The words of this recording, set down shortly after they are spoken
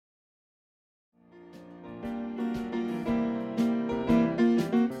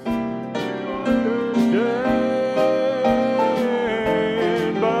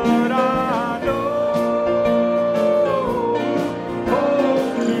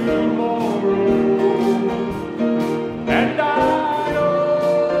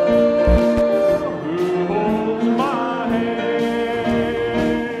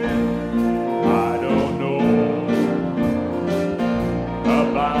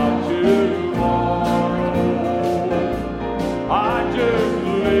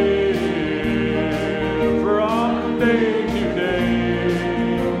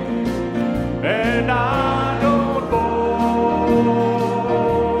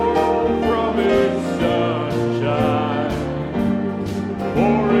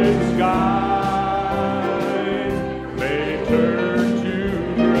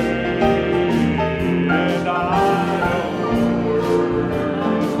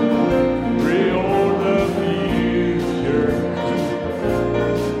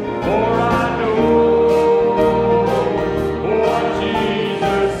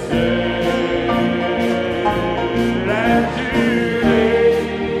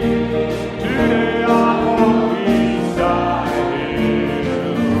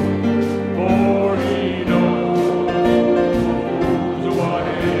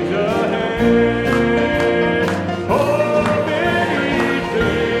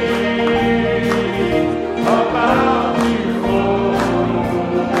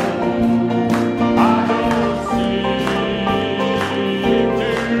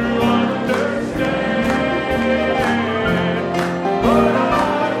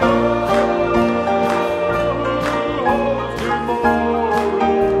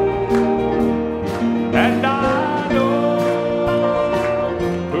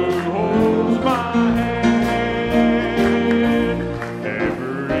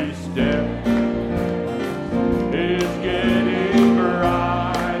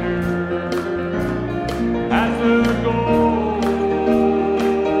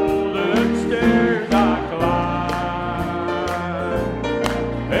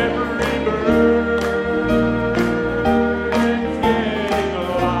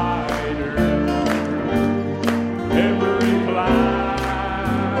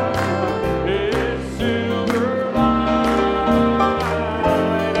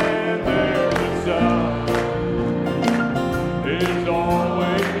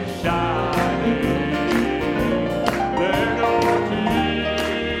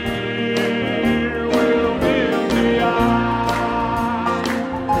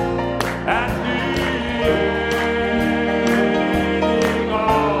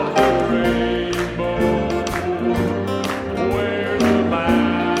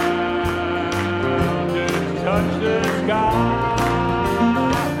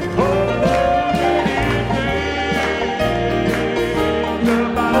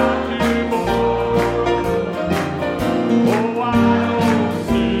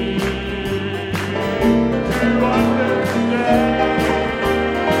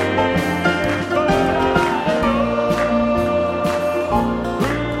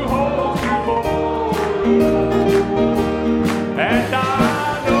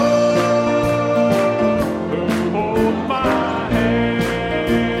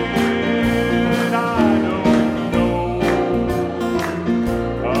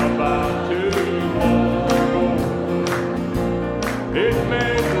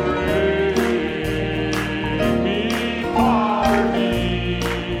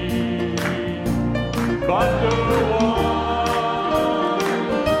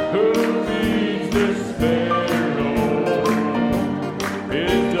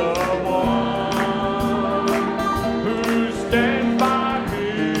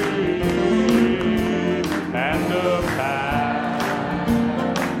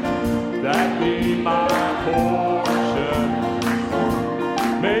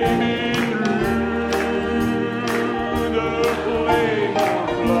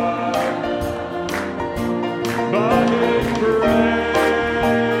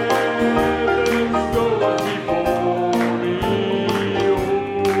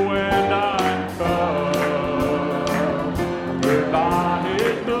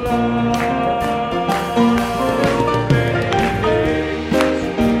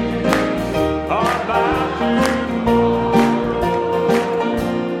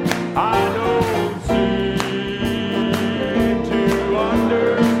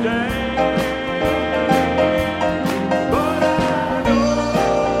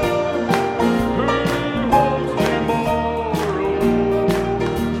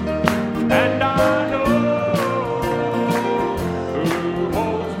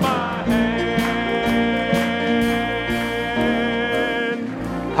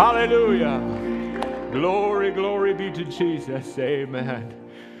Hallelujah. Glory, glory be to Jesus. Amen.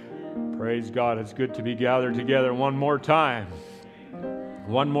 Praise God. It's good to be gathered together one more time.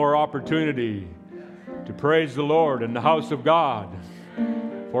 One more opportunity to praise the Lord in the house of God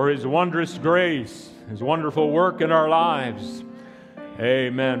for His wondrous grace, His wonderful work in our lives.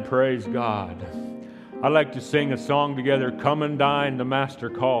 Amen. Praise God. I'd like to sing a song together. Come and dine, the Master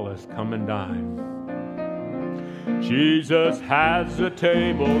calleth. Come and dine. Jesus has a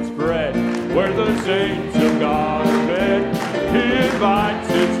table spread where the saints of God are fed. He invites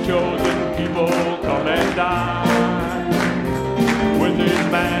His chosen people, come and dine. With His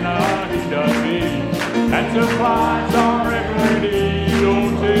manna He does feed, and supplies our every need. Oh,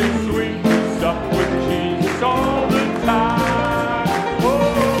 'tis sweet to sup with Jesus all the time.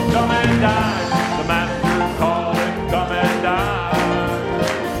 Oh, come and dine, the Master calleth, come and dine.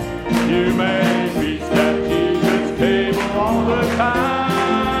 You may feast at Jesus' table all the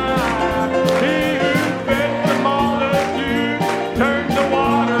time. He who fed the multitude turned the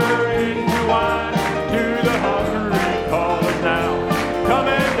water into wine. To the hungry calleth now, come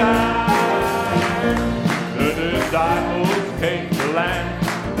and dine. The disciples came to land,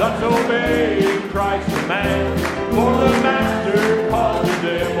 thus obeying Christ's command. For the Master called to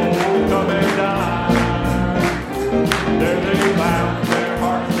them, oh, come and dine. There they found their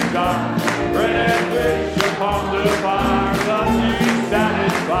hearts desire, bread and fish upon the fire. Thus He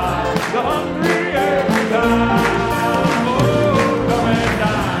satisfies the hungry every time. Oh, come and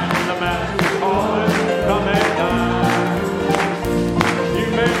dine, the Master calleth, come and dine. You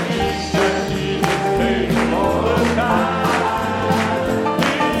may feast at Jesus' table all the time.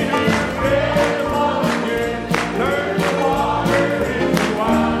 He who fed the multitude turned the water into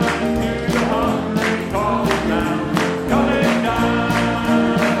wine. To the hungry calleth now, come and dine.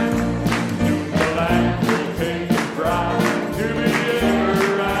 Soon the Lamb will take His bride to be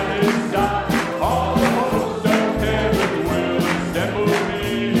ever at His side. All the hosts of heaven will assemble me.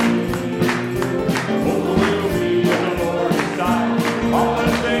 Both will be in the Lord's sight. All the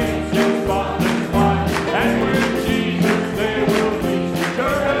saints in spotless white, and with Jesus they will feast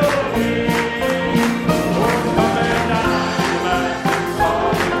eternally. Oh, come and dine, the Master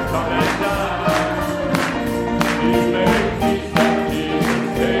calleth, come and dine. You may feast at Jesus'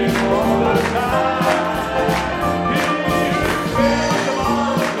 table all the time. He who fed the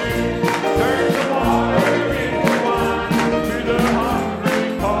multitude turned the water into wine. To the hungry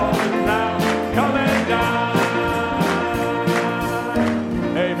calleth now, come and dine.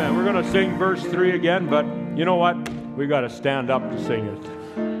 Amen. We're going to sing verse 3 again, but you know what? We got to stand up to sing it.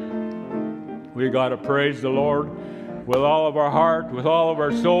 We got to praise the Lord with all of our heart, with all of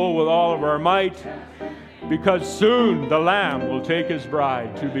our soul, with all of our might, because soon the Lamb will take His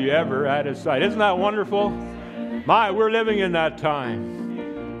bride to be ever at His side. Isn't that wonderful? My, we're living in that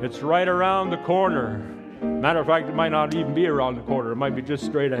time. It's right around the corner. Matter of fact, it might not even be around the corner. It might be just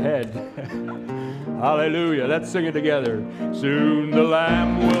straight ahead. Hallelujah. Let's sing it together. Soon the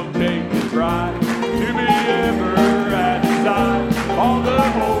Lamb will take His bride to be ever at His side. All the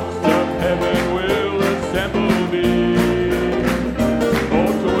hosts of heaven will assemble thee.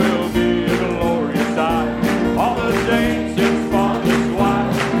 Both will be in the glorious sight. All the saints in spotless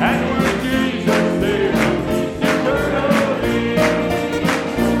white, and with Jesus they will feast eternally.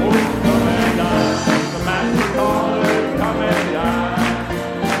 Oh, come and dine, the Master calleth, come and dine.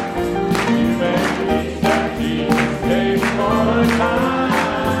 You may feast at Jesus' table all the time.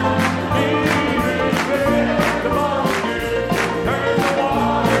 He who fed the multitude turned the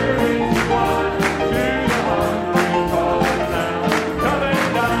water into wine. To the hungry calleth now, come and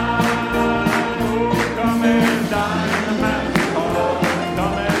dine. Oh, come and dine, the Master calleth,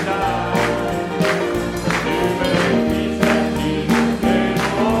 come and dine. You may feast at Jesus'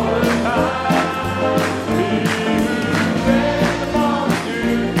 table all the time. He who fed the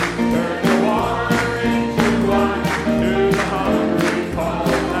multitude turned the water into wine. To the hungry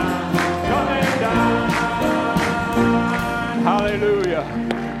calleth now, come and dine. Hallelujah.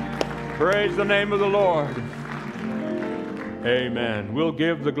 Praise the name of the Lord. Amen. We'll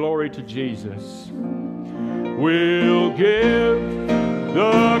give the glory to Jesus. We'll give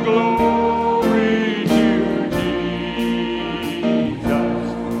the glory to Jesus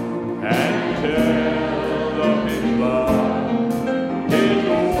and tell of His love, His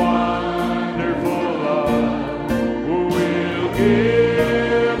wonderful love. We'll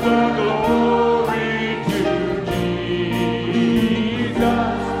give the glory to Jesus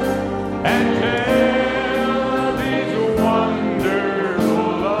and tell of His wonderful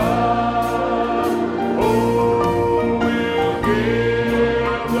love. Oh, we'll give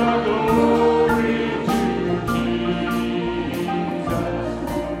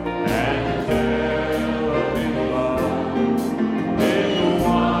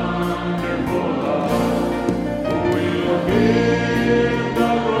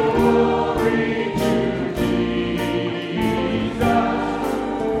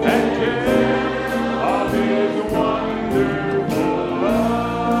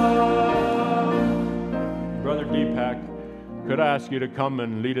ask you to come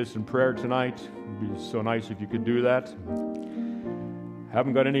and lead us in prayer tonight. It'd be so nice if you could do that.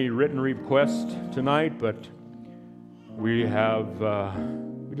 Haven't got any written requests tonight, but we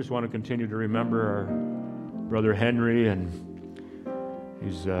just want to continue to remember our brother Henry, and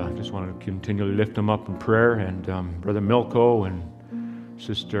he's just want to continually lift him up in prayer, and brother Milko and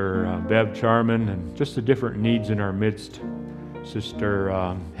Sister Bev Charman, and just the different needs in our midst. Sister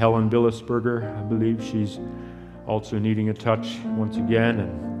Helen Billisberger, I believe she's also needing a touch once again.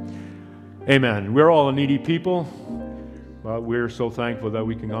 And amen. We're all a needy people, but we're so thankful that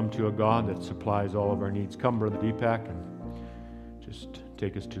we can come to a God that supplies all of our needs. Come, Brother Deepak, and just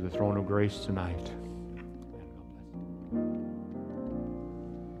take us to the throne of grace tonight.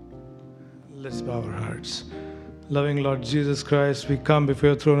 Let's bow our hearts. Loving Lord Jesus Christ, we come before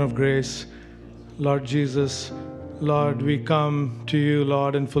your throne of grace. Lord Jesus, Lord, we come to you,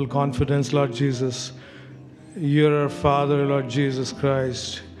 Lord, in full confidence, Lord Jesus. You're our Father, Lord Jesus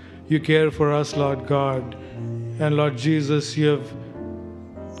Christ. You care for us, Lord God. And Lord Jesus, you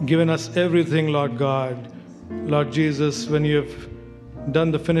have given us everything, Lord God. Lord Jesus, when you have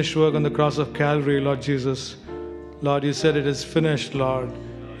done the finished work on the cross of Calvary, Lord Jesus, Lord, you said it is finished, Lord.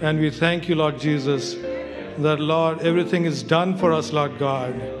 And we thank you, Lord Jesus, that, Lord, everything is done for us, Lord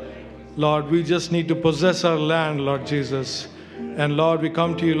God. Lord, we just need to possess our land, Lord Jesus. And Lord, we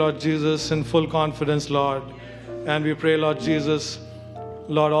come to you, Lord Jesus, in full confidence, Lord. And we pray, Lord Jesus,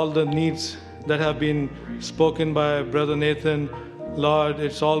 Lord, all the needs that have been spoken by Brother Nathan, Lord,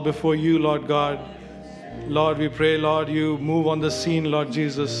 it's all before you, Lord God. Lord, we pray, Lord, you move on the scene, Lord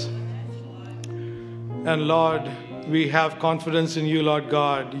Jesus. And Lord, we have confidence in you, Lord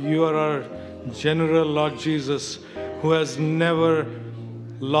God. You are our general, Lord Jesus, who has never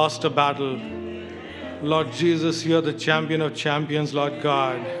lost a battle. Lord Jesus, you are the champion of champions, Lord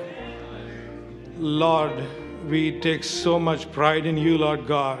God. Lord, we take so much pride in you, Lord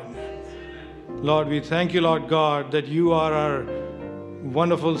God. Lord, we thank you, Lord God, that you are our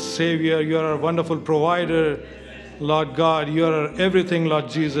wonderful Savior. You are our wonderful provider, Lord God. You are our everything, Lord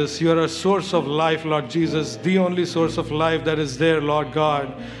Jesus. You are our source of life, Lord Jesus, the only source of life that is there, Lord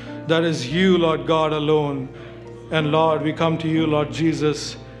God. That is you, Lord God, alone. And Lord, we come to you, Lord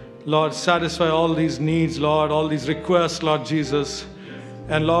Jesus. Lord, satisfy all these needs, Lord, all these requests, Lord Jesus.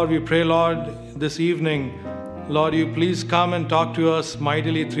 And Lord, we pray, Lord, this evening, Lord, you please come and talk to us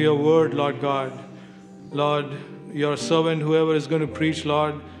mightily through your word, Lord God. Lord, your servant, whoever is going to preach,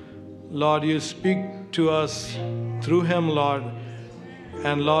 Lord, you speak to us through him, Lord.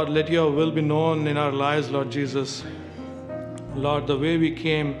 And Lord, let your will be known in our lives, Lord Jesus. Lord, the way we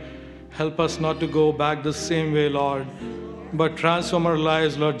came, help us not to go back the same way, Lord, but transform our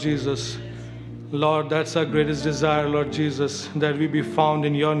lives, Lord Jesus. Lord, that's our greatest desire, Lord Jesus, that we be found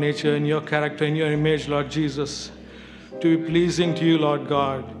in your nature, in your character, in your image, Lord Jesus, to be pleasing to you, Lord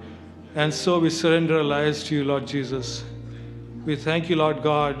God. And so we surrender our lives to you, Lord Jesus. We thank you, Lord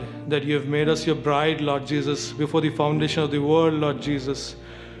God, that you have made us your bride, Lord Jesus, before the foundation of the world, Lord Jesus.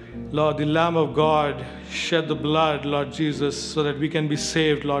 Lord, the Lamb of God shed the blood, Lord Jesus, so that we can be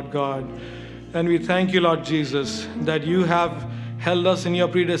saved, Lord God. And we thank you, Lord Jesus, that you have held us in your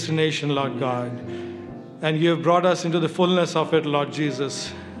predestination, Lord God. And you have brought us into the fullness of it, Lord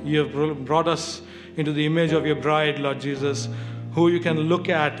Jesus. You have brought us into the image of your bride, Lord Jesus, who you can look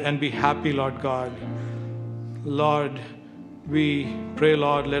at and be happy, Lord God. Lord, we pray,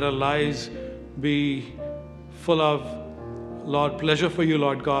 Lord, let our lives be full of, Lord, pleasure for you,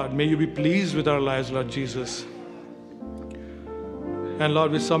 Lord God. May you be pleased with our lives, Lord Jesus. And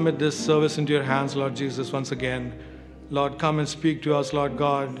Lord, we submit this service into your hands, Lord Jesus, once again. Lord, come and speak to us, Lord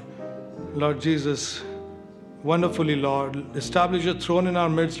God. Lord Jesus, wonderfully, Lord, establish your throne in our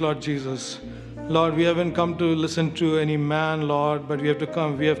midst, Lord Jesus. Lord, we haven't come to listen to any man, Lord, but we have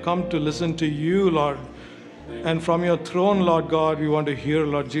come to listen to you, Lord. And from your throne, Lord God, we want to hear,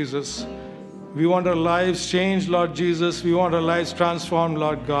 Lord Jesus. We want our lives changed, Lord Jesus. We want our lives transformed,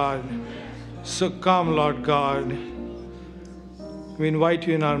 Lord God. So come, Lord God. We invite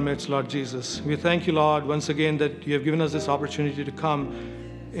you in our midst, Lord Jesus. We thank you, Lord, once again that you have given us this opportunity to come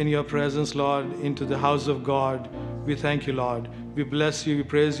in your presence, Lord, into the house of God. We thank you, Lord. We bless you, we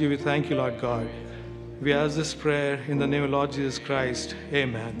praise you, we thank you, Lord God. We ask this prayer in the name of Lord Jesus Christ.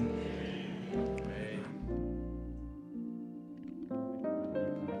 Amen.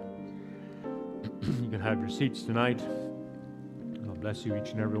 You can have your seats tonight. God bless you,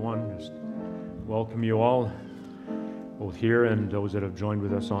 each and every one. Just welcome you all, both here and those that have joined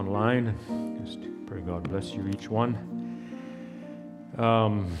with us online. Just pray God bless you, each one.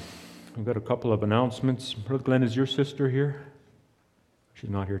 We've got a couple of announcements. Brother Glenn, is your sister here?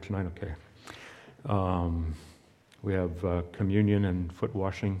 She's not here tonight? Okay. We have communion and foot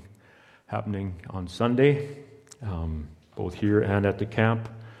washing happening on Sunday, both here and at the camp,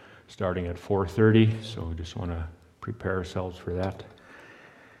 starting at 4:30. So we just want to prepare ourselves for that.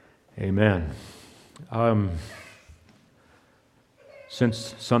 Amen.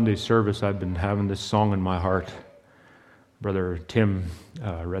 Since Sunday service, I've been having this song in my heart. Brother Tim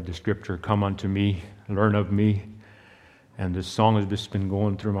read the scripture, "Come unto me, learn of me." And this song has just been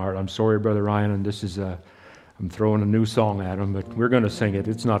going through my heart. I'm sorry, Brother Ryan, and this is I'm throwing a new song at him, but we're going to sing it.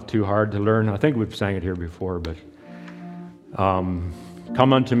 It's not too hard to learn. I think we've sang it here before, but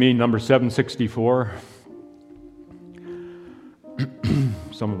 "Come unto me," number 764.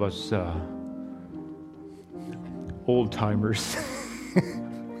 Some of us old-timers,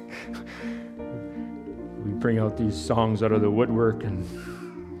 we bring out these songs out of the woodwork, and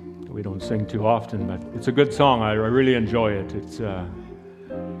we don't sing too often, but it's a good song. I really enjoy it.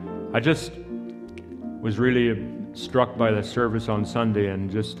 I just was really struck by the service on Sunday and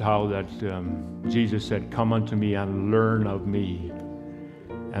just how that Jesus said, "Come unto me and learn of me."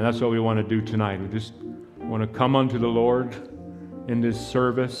 And that's what we want to do tonight. We just want to come unto the Lord in this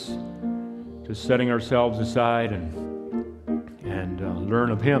service, just setting ourselves aside and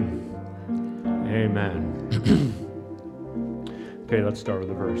learn of Him. Amen. Okay, let's start with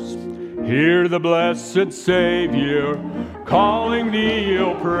the verse. "Hear the blessed Savior calling the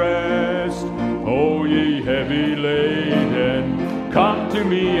oppressed. O ye heavy laden, come to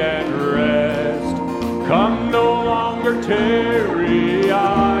me and rest. Come, no longer tarry,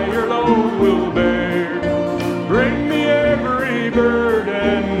 I your load will bear. Bring me every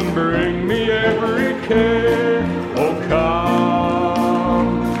burden, bring me every care. Oh,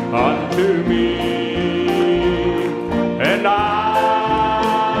 come unto me, and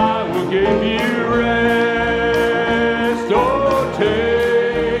I will give you rest. Oh,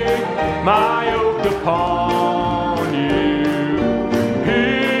 take my yoke upon you.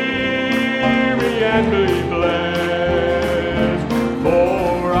 Hear me and be blessed,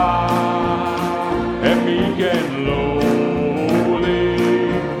 for I am meek and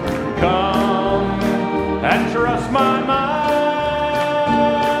lowly. Come and trust my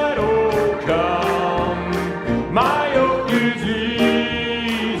might. Oh, come, my yoke is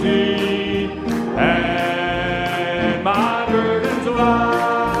easy and my burden's light.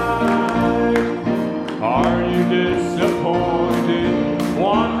 Are you disappointed,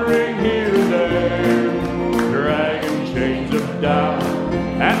 wandering here and there, dragging chains of doubt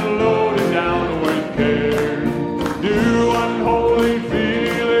and loaded down with care? Do unholy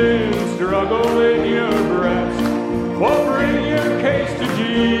feelings struggle in your breast? Well, bring your case to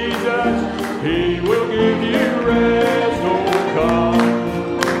Jesus, He will give you rest. Oh, come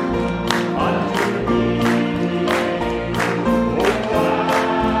unto me. Oh, I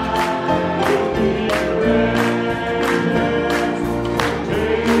will give you rest.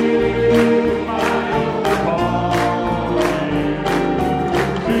 Take my yoke upon you.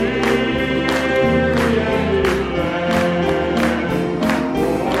 Hear me and be blessed,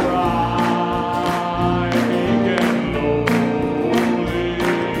 for I am meek and lowly.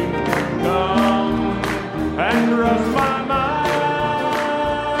 Come and trust my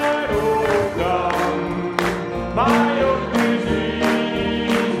might. Oh, come, my yoke is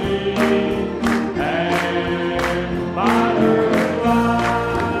easy and my burden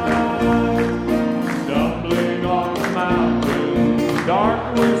light. Stumbling on the mountain, dark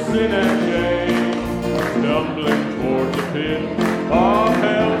with sin and shame, stumbling toward the pit of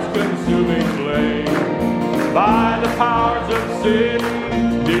hell's consuming flame. By the powers of sin,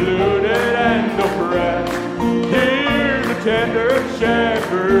 deluded and oppressed, hear the tender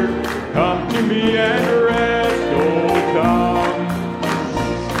shepherd, come to me and rest. Oh, come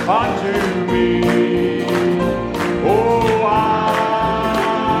unto me. Oh, I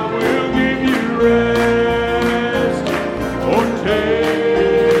will give you rest. Oh,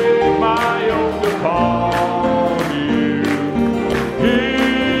 take my yoke upon you.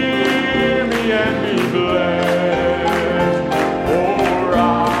 Hear me and be blessed, for I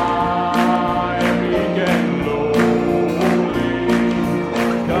am meek and lowly.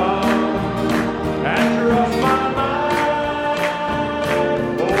 Come and trust my might.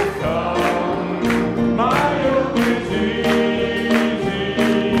 Oh, come, my yoke is easy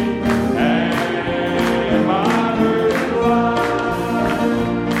and my burden light.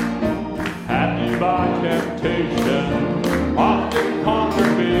 Happy by temptation, often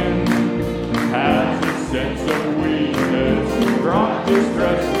conquered men, has a sense of weakness, brought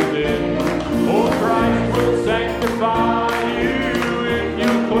distress within. Oh, Christ will sanctify you if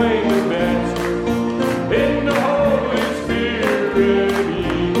you claim His best. In the Holy Spirit,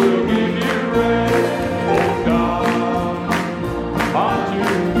 He will give you rest. Oh, come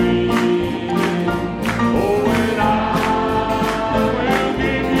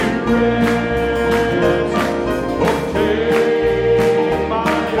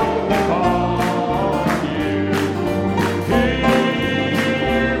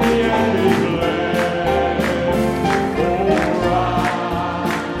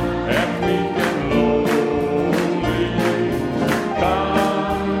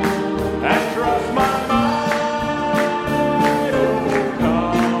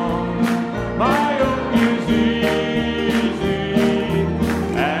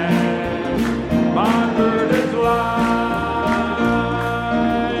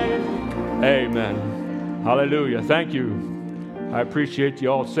Hallelujah. Thank you. I appreciate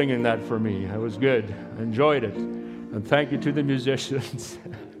you all singing that for me. It was good. I enjoyed it. And thank you to the musicians.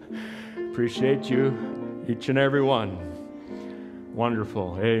 Appreciate you, each and every one.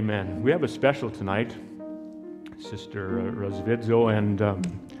 Wonderful. Amen. We have a special tonight. Sister Rosvidzo and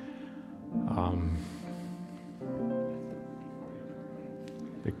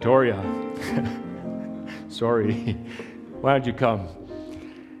Victoria. Sorry. Why don't you come?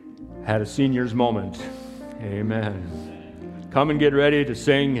 Had a senior's moment. Amen. Come and get ready to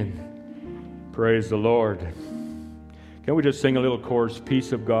sing and praise the Lord. Can we just sing a little chorus?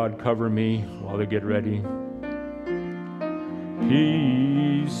 Peace of God, cover me, while they get ready.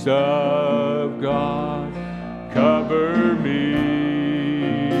 Peace of God, cover me.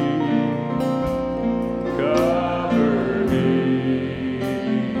 Cover me.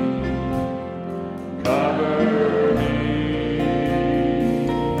 Cover me.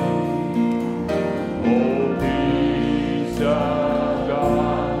 Oh, peace of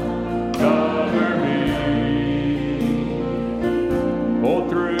God, cover me. Oh,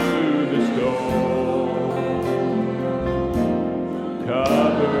 through the storm,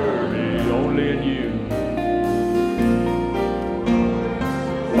 cover me, only in you.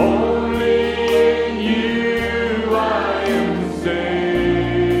 Only in you I am safe.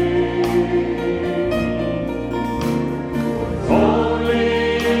 Only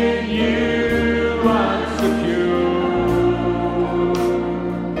in you I'm secure.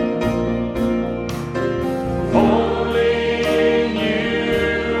 Only in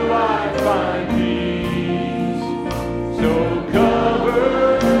you I find peace. So cover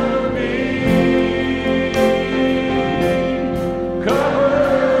me. Cover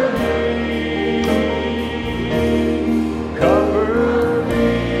me. Cover me.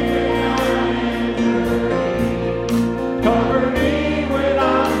 Cover me when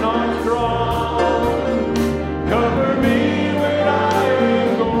I'm not strong. Cover me when I am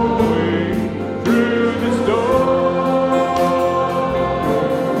going through the storm.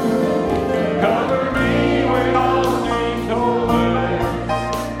 Cover me when all seems hopeless.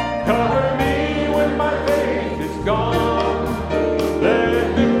 Cover me when my faith is gone.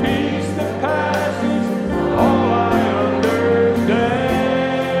 Let the peace that passes all I understand.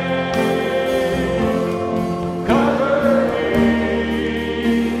 Cover me.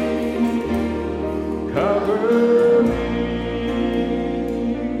 Cover me.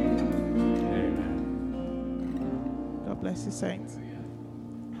 Amen. God bless you, saints.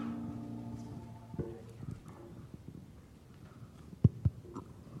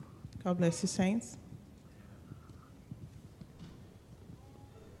 God bless you, saints.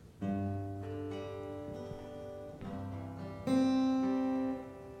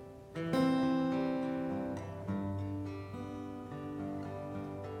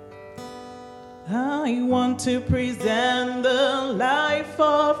 I want to present the life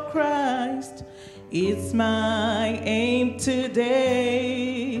of Christ. It's my aim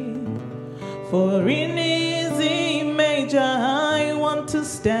today. For in His image I want to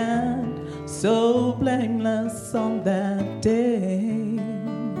stand so blameless on that day.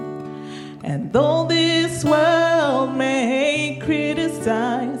 And though this world may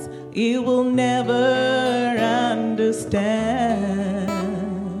criticize, it will never understand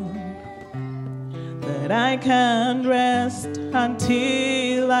that I can rest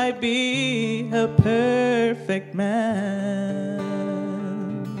until I be a perfect man.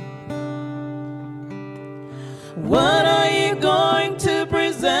 What are you going to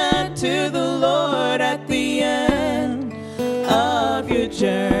present to the Lord at the end of your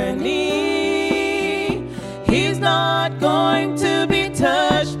journey? He's not going to be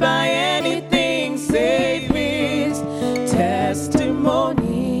touched by anything save His testimony.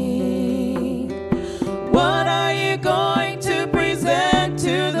 What are you going to present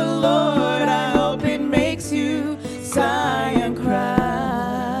to the Lord? I hope it makes you sigh and cry.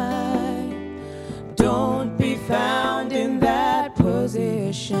 Don't be found in that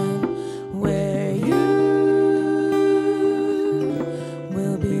position where you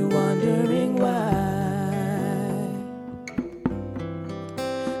will be wondering why.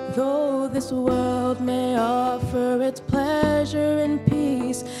 Though this world may offer its pleasure and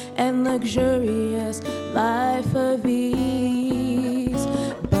peace and luxurious life of ease,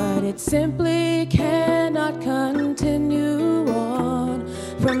 but it simply cannot continue on,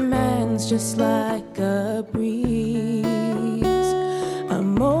 for man's just like a breeze. A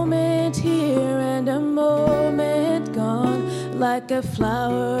moment here and a moment gone, like a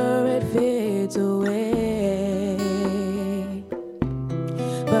flower it fades away.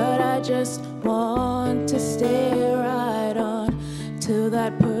 But I just want to stay right on to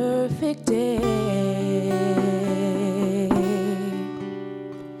that perfect day.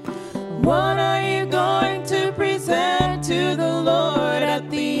 What are you going to present to the Lord at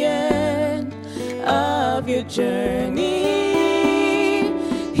the end of your journey?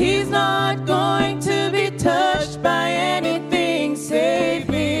 He's not going to be touched by anything save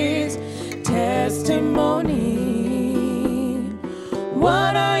his testimony.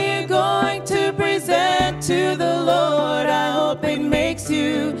 What are you going to present to the Lord? I hope it makes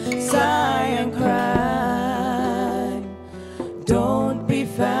you sigh and cry. Don't be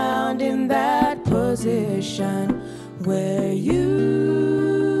found in that position where you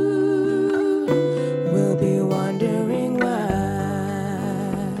will be wondering why.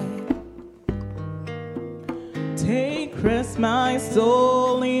 Take rest, my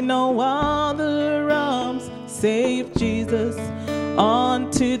soul, in no other arms save Jesus on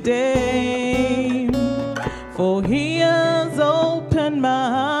today. For he has opened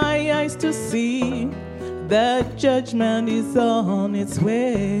my eyes to see that judgment is on its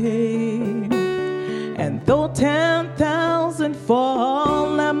way. And though 10,000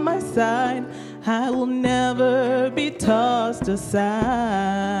 fall at my side, I will never be tossed aside.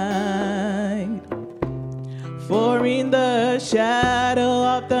 For in the shadow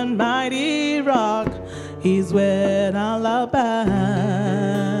of the mighty rock is where I'll abide.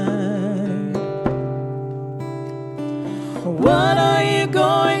 What are you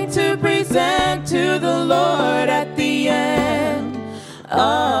going to present to the Lord at the end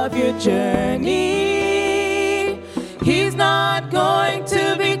of your journey? He's not going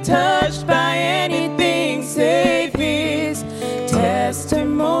to be touched by anything save his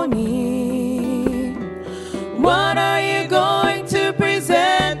testimony. What are you going to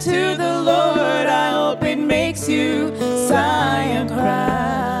present to the Lord? I hope it makes you sigh and cry.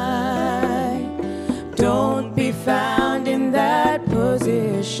 Don't be found in that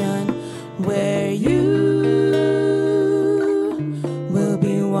position where you will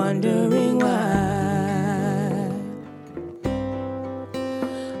be wondering why.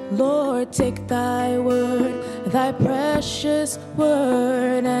 Lord, take thy word, thy precious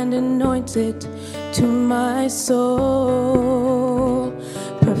word, and anoint it to my soul.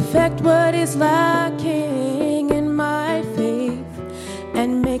 Perfect what is lacking in my faith,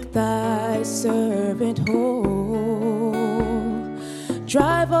 and make thy servant whole.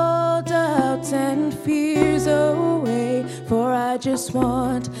 Drive all doubts and fears away, for I just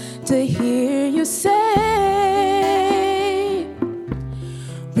want to hear you say,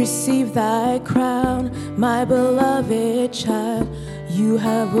 receive thy crown, my beloved child, you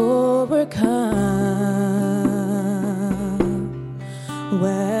have overcome.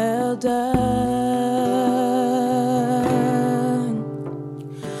 Well done.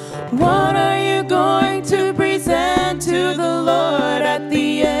 What are you going to present to the Lord at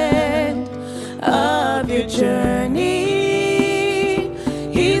the end of your journey?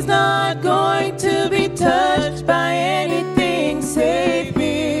 He's not going to be touched by anything save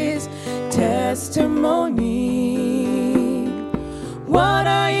his testimony. What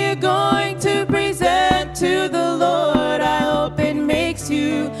are you going to present to the Lord? I hope it makes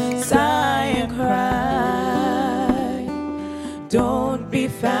you sigh and cry. Don't be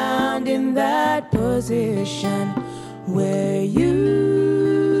found in that position where you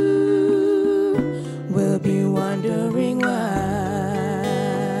will be wondering why.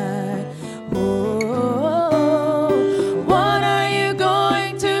 Oh, what are you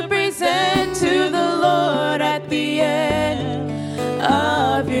going to present to the Lord at the end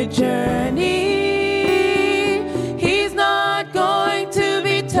of your journey? He's not going to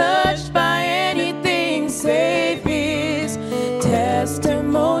be touched by anything save his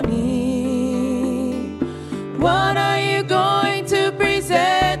testimony. What are you going to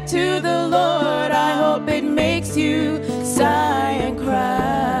present to the Lord? I hope it makes you sigh and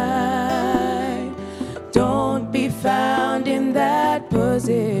cry. Don't be found in that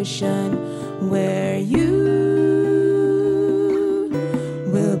position where you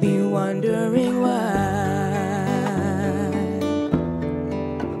will be wondering why.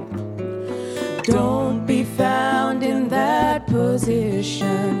 Don't be found in that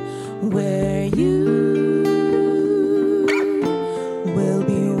position where you will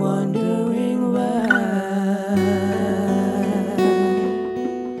be wondering why.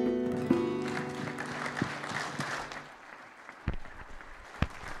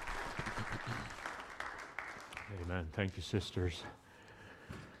 Amen. Thank you, sisters.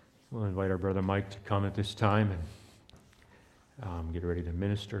 We'll invite our brother Mike to come at this time and get ready to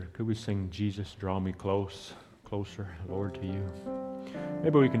minister. Could we sing Jesus, Draw Me Closer, Lord, to You?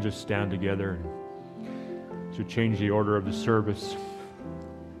 Maybe we can just stand together and to change the order of the service.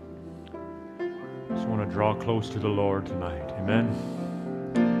 Just want to draw close to the Lord tonight. Amen.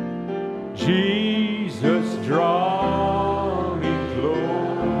 Jesus, draw me close,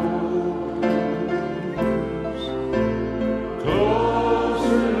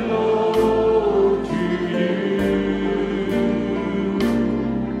 closer, Lord, to you.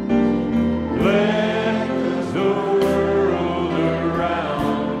 Let the world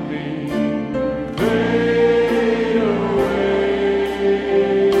around me fade away.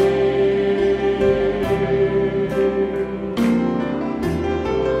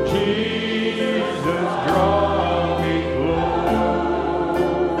 Jesus, draw me close,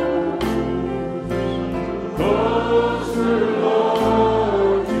 closer,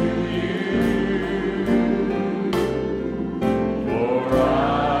 Lord, to you. For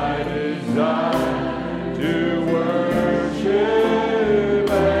I desire to worship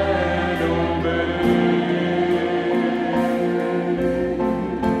and obey.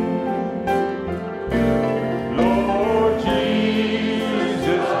 Lord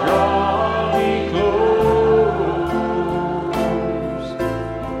Jesus, draw me close,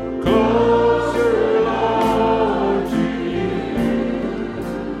 closer, Lord, to you.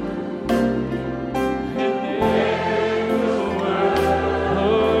 And let the world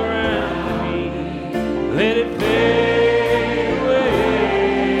around me, let it fade away.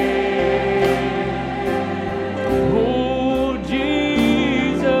 Oh,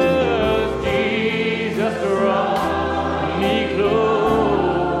 Jesus, Jesus, draw me close,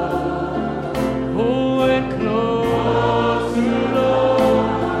 oh, and closer,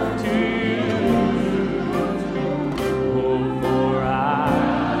 Lord, to you. Oh, for I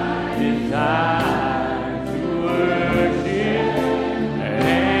desire to worship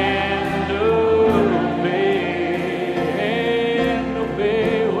and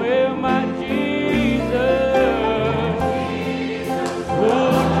obey, well, my Jesus,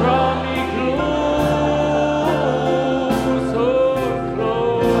 oh, draw me close, oh,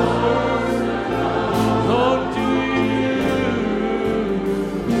 closer, Lord, to you.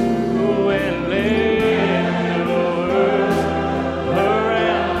 Oh, and let the world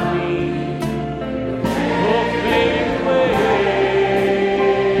around me fade away.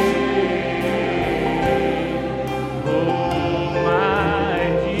 Oh, my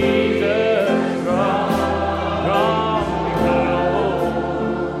Jesus, draw me close,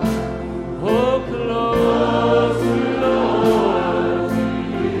 oh, close, Lord,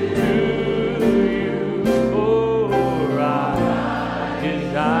 to you. For I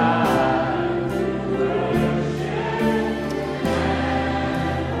desire to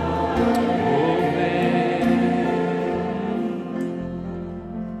obey.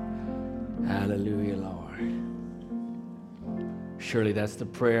 Hallelujah, Lord. Surely that's the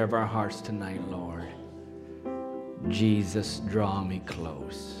prayer of our hearts tonight, Lord. Jesus, draw me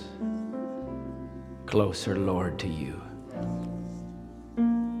close, closer, Lord, to you.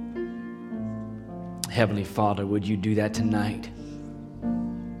 Heavenly Father, would you do that tonight?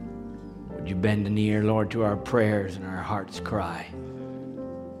 Would you bend an ear, Lord, to our prayers and our heart's cry?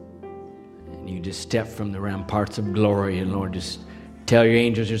 And you just step from the ramparts of glory, and Lord, just tell your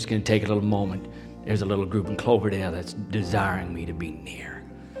angels you're just going to take a little moment. There's a little group in Cloverdale that's desiring me to be near.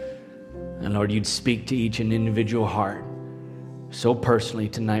 And Lord, you'd speak to each and individual heart so personally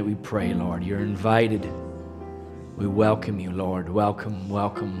tonight, we pray, Lord. You're invited. We welcome you, Lord. Welcome,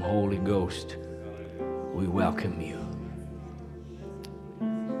 welcome, Holy Ghost. We welcome you.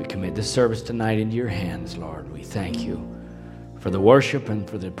 We commit this service tonight into your hands, Lord. We thank you for the worship and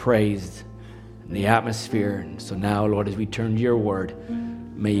for the praise and the atmosphere. And so now, Lord, as we turn to your word,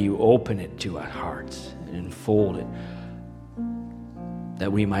 may you open it to our hearts and unfold it,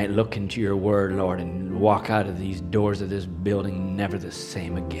 that we might look into your word, Lord, and walk out of these doors of this building never the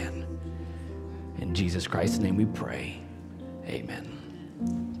same again. In Jesus Christ's name we pray. Amen.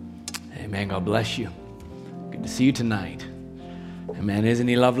 Amen. God bless you. Good to see you tonight. Amen. Isn't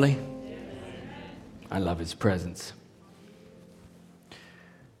he lovely? I love his presence.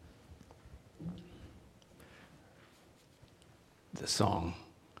 The song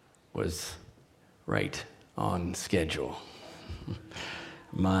was right on schedule.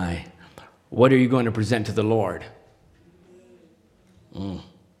 What are you going to present to the Lord?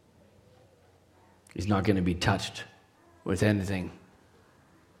 He's not going to be touched with anything.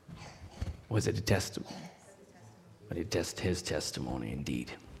 Was it a testimony? But he tests his testimony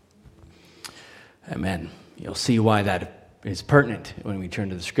indeed. Amen. You'll see why that is pertinent when we turn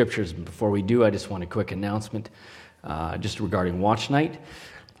to the scriptures. Before we do, I just want a quick announcement just regarding watch night.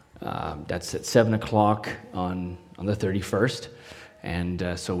 That's at 7 o'clock on the 31st.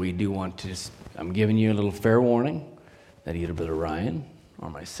 And so we do want to I'm giving you a little fair warning that either Brother Ryan or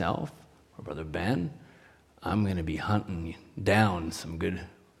myself or Brother Ben, I'm going to be hunting down some good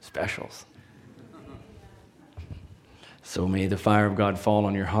specials. So may the fire of God fall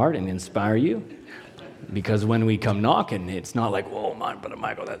on your heart and inspire you. Because when we come knocking, it's not like, "Whoa, my Brother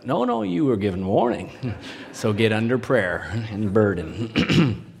Michael." No, you were given warning. So get under prayer and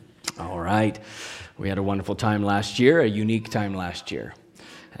burden. All right. We had a wonderful time last year, a unique time last year.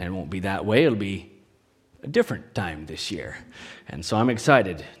 And it won't be that way. It'll be a different time this year. And so I'm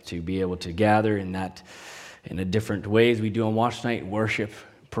excited to be able to gather in a different way as we do on Watch Night, worship,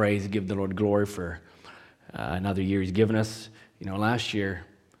 praise, give the Lord glory for another year He's given us. Last year,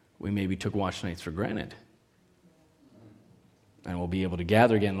 we maybe took Watch Nights for granted. And we'll be able to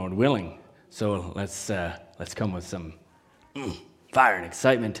gather again, Lord willing. So let's come with some fire and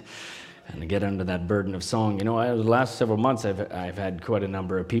excitement and get under that burden of song. The last several months, I've had quite a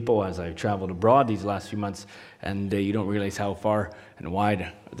number of people as I've traveled abroad these last few months, and you don't realize how far and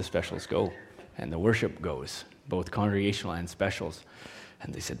wide the specials go and the worship goes, both congregational and specials.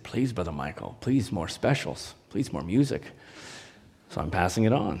 And they said, "Please, Brother Michael, please more specials, please more music." So I'm passing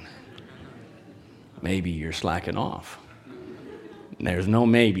it on. Maybe you're slacking off. There's no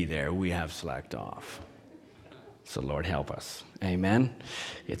maybe there. We have slacked off. So Lord, help us. Amen.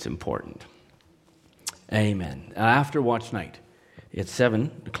 It's important. Amen. After Watch Night, it's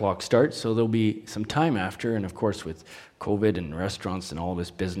 7 o'clock start, so there'll be some time after. And of course, with COVID and restaurants and all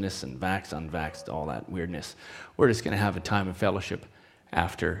this business and vaxxed, unvaxxed, all that weirdness, we're just going to have a time of fellowship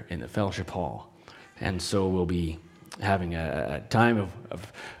after in the fellowship hall. And so we'll be having a time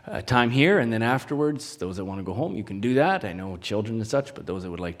of time here, and then afterwards, those that want to go home, you can do that. I know children and such, but those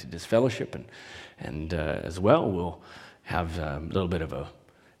that would like to just fellowship and as well, we'll have a little bit of a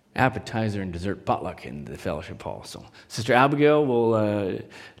appetizer and dessert potluck in the fellowship hall. So Sister Abigail will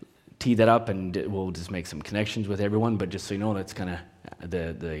tee that up, and we'll just make some connections with everyone. But just so you know, that's kind of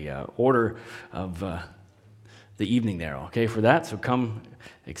the order of the evening there. Okay, for that. So come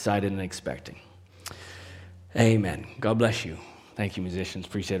excited and expecting. Amen. God bless you. Thank you, musicians.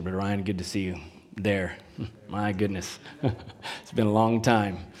 Appreciate it, Brother Ryan. Good to see you there. My goodness. It's been a long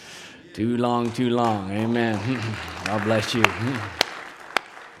time. Too long. Amen. God bless you. Amen.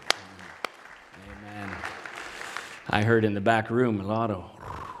 I heard in the back room a lot of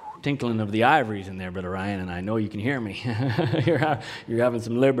tinkling of the ivories in there, Brother Ryan, and I know you can hear me. You're having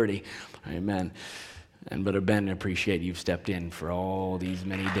some liberty. Amen. And Brother Ben, I appreciate you've stepped in for all these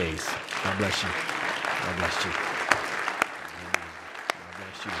many days. God bless you. God bless you. God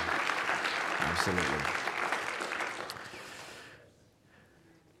bless you. Absolutely.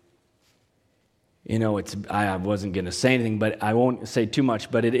 I wasn't going to say anything, but I won't say too much.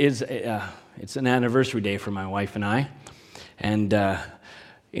 But it's an anniversary day for my wife and I, and I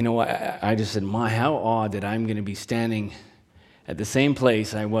just said, how odd that I'm going to be standing at the same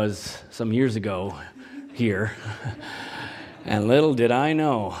place I was some years ago here, and little did I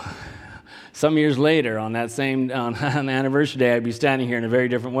know. Some years later, on that same on anniversary day, I'd be standing here in a very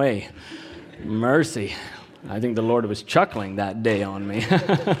different way. Mercy. I think the Lord was chuckling that day on me.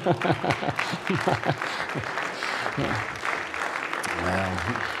 Well,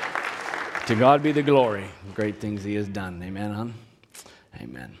 to God be the glory. Great things He has done. Amen, hon?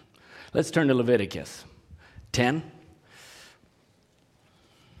 Amen. Let's turn to Leviticus 10.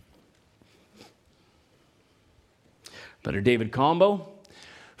 Brother David Combo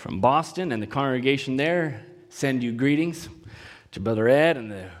from Boston and the congregation there send you greetings to Brother Ed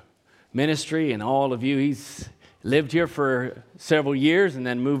and the ministry and all of you. He's lived here for several years and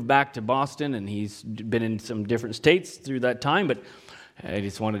then moved back to Boston, and he's been in some different states through that time, but I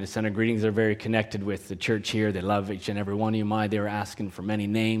just wanted to send a greetings. They're very connected with the church here. They love each and every one of you. They were asking for many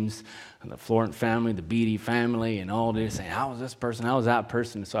names, the Florent family, the Beatty family, and all this, saying, how was this person, how was that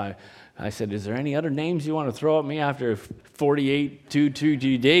person? So I said, is there any other names you want to throw at me after 48,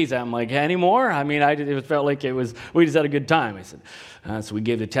 2 days? I'm like, any more? I mean, it felt like we just had a good time. I said, so we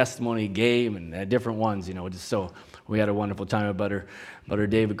gave the testimony he gave and different ones, just so we had a wonderful time with Brother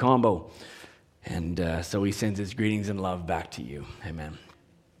David Combo. And so he sends his greetings and love back to you. Amen.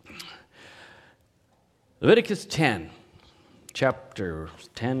 Leviticus 10, chapter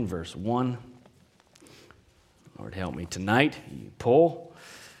 10, verse 1. Lord, help me tonight. You pull,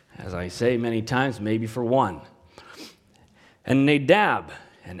 as I say many times, maybe for one. And Nadab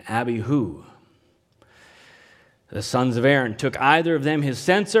and Abihu, the sons of Aaron, took either of them his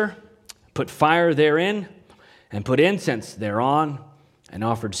censer, put fire therein, and put incense thereon, and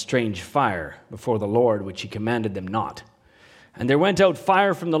offered strange fire before the Lord, which he commanded them not. And there went out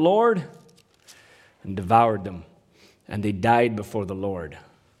fire from the Lord, and devoured them, and they died before the Lord.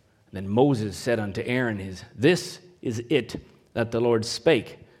 Then Moses said unto Aaron, this is it that the Lord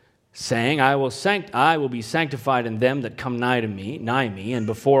spake, saying, I will be sanctified in them that come nigh me, and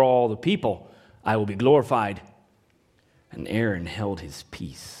before all the people I will be glorified. And Aaron held his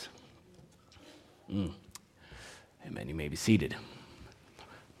peace. Amen. You may be seated.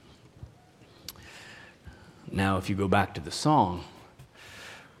 Now, if you go back to the song,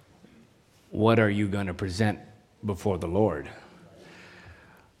 what are you going to present before the Lord?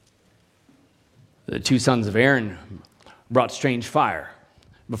 The two sons of Aaron brought strange fire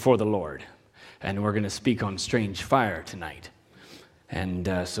before the Lord. And we're going to speak on strange fire tonight.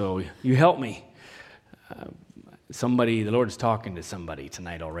 And so you help me. The Lord is talking to somebody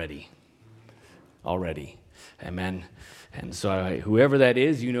tonight already. Amen. And so whoever that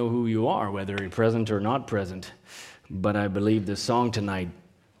is, you know who you are, whether you're present or not present. But I believe this song tonight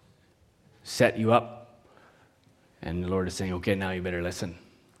set you up. And the Lord is saying, okay, now you better listen.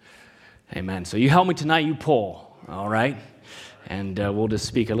 Amen. So you help me tonight, you pull, all right? And we'll just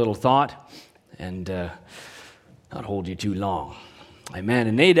speak a little thought and not hold you too long. Amen.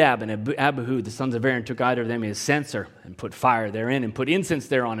 And Nadab and Abihu, the sons of Aaron, took either of them his censer and put fire therein and put incense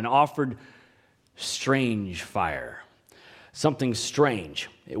thereon and offered strange fire. Something strange.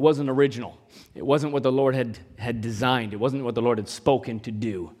 It wasn't original. It wasn't what the Lord had designed. It wasn't what the Lord had spoken to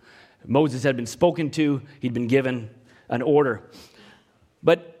do. Moses had been spoken to. He'd been given an order.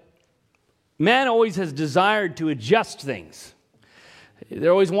 But man always has desired to adjust things.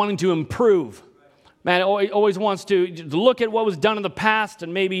 They're always wanting to improve. Man always wants to look at what was done in the past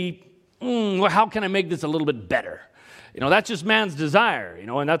and maybe, how can I make this a little bit better? That's just man's desire,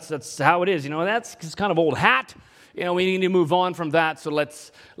 and that's how it is. That's just kind of old hat. We need to move on from that, so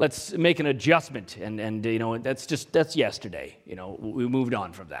let's make an adjustment. And that's yesterday. We moved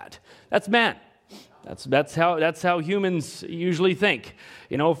on from that. That's man. That's how humans usually think.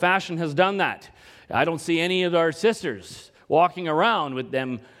 Fashion has done that. I don't see any of our sisters walking around with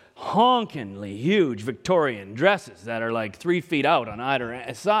them honkingly huge Victorian dresses that are like 3 feet out on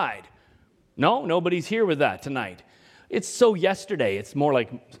either side. No, nobody's here with that tonight. It's so yesterday. It's more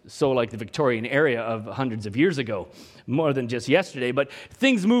like the Victorian era of hundreds of years ago, more than just yesterday. But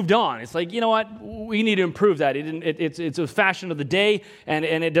things moved on. It's like, you know what? We need to improve that. It's a fashion of the day, and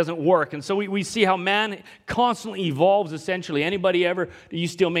it doesn't work. And so we see how man constantly evolves, essentially. Anybody ever, do you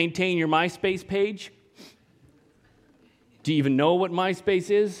still maintain your MySpace page? Do you even know what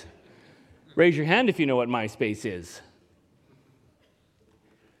MySpace is? Raise your hand if you know what MySpace is.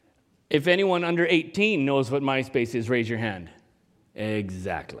 If anyone under 18 knows what MySpace is, raise your hand.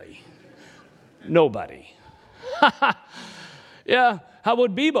 Exactly. Nobody. Yeah, how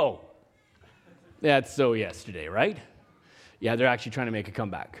about Bebo? That's so yesterday, right? Yeah, they're actually trying to make a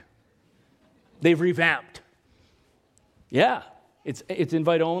comeback. They've revamped. Yeah, it's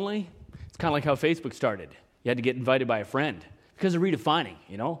invite only. It's kind of like how Facebook started. You had to get invited by a friend because of redefining,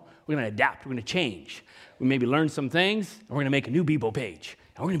 We're going to adapt. We're going to change. We maybe learn some things, and we're going to make a new Bebo page.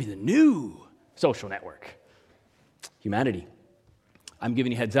 And we're going to be the new social network. Humanity. I'm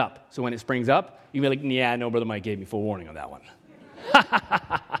giving you heads up. So when it springs up, you can be like, yeah, no, Brother Mike gave me full warning on that one.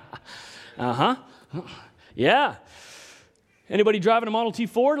 Uh-huh. Yeah. Anybody driving a Model T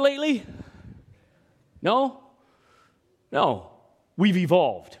Ford lately? No? No. We've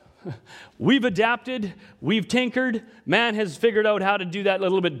evolved. We've adapted. We've tinkered. Man has figured out how to do that a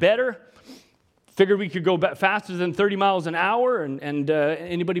little bit better. Figured we could go faster than 30 miles an hour. And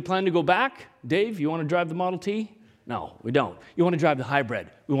anybody plan to go back? Dave, you want to drive the Model T? No, we don't. You want to drive the hybrid.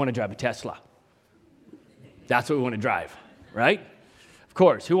 We want to drive a Tesla. That's what we want to drive, right? Of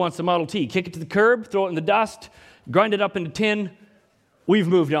course. Who wants the Model T? Kick it to the curb, throw it in the dust, grind it up into tin. We've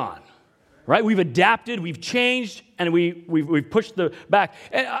moved on, right? We've adapted, we've changed, and we've pushed the back.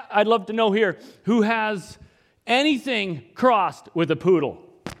 And I'd love to know here, who has anything crossed with a poodle?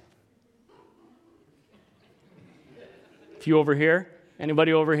 A few over here.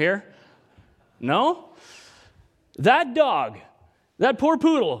 Anybody over here? No? That dog, that poor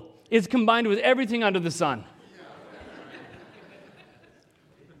poodle, is combined with everything under the sun.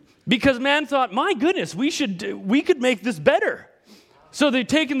 Because man thought, my goodness, we could make this better. So they've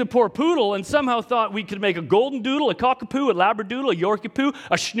taken the poor poodle and somehow thought we could make a golden doodle, a cockapoo, a labradoodle, a yorkapoo,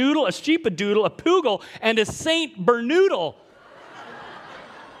 a schnoodle, a sheepadoodle, a poogle, and a Saint Bernoodle.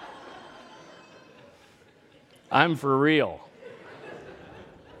 I'm for real.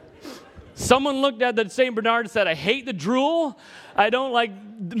 Someone looked at the St. Bernard and said, I hate the drool. I don't like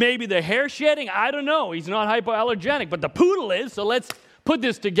maybe the hair shedding. I don't know. He's not hypoallergenic, but the poodle is, so let's put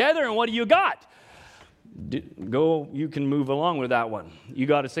this together, and what do you got? Go, you can move along with that one. You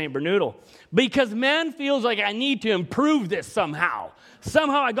got a St. Bernoodle. Because man feels like I need to improve this somehow.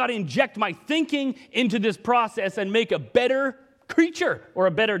 Somehow I got to inject my thinking into this process and make a better creature or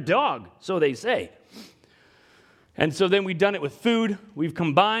a better dog, so they say. And so then we've done it with food. We've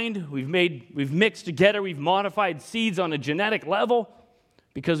combined, we've mixed together, we've modified seeds on a genetic level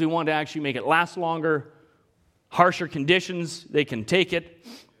because we want to actually make it last longer, harsher conditions, they can take it.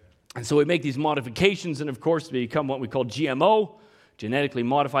 And so we make these modifications, and of course they become what we call GMO, genetically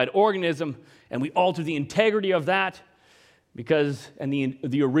modified organism, and we alter the integrity of that and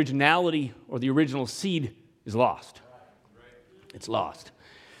the originality or the original seed is lost. It's lost.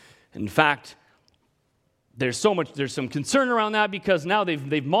 In fact, there's some concern around that because now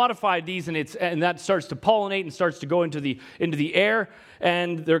they've modified these and that starts to pollinate and starts to go into the air,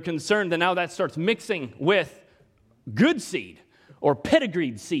 and they're concerned that now that starts mixing with good seed or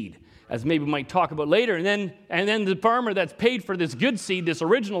pedigreed seed, as maybe we might talk about later, and then the farmer that's paid for this good seed, this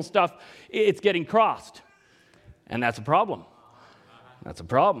original stuff, it's getting crossed, and that's a problem. That's a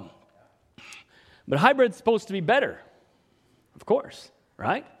problem. But hybrid's supposed to be better, of course,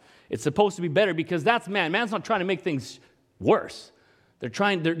 right? It's supposed to be better because that's man. Man's not trying to make things worse. They're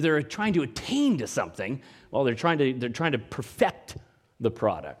trying to attain to something. Well, they're trying to perfect the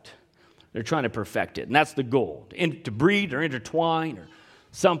product. They're trying to perfect it, and that's the goal: to breed or intertwine or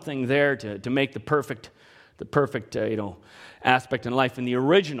something there to make the perfect aspect in life. And the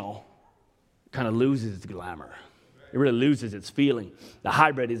original kind of loses its glamour. It really loses its feeling. The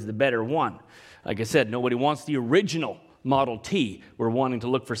hybrid is the better one. Like I said, nobody wants the original Model T. We're wanting to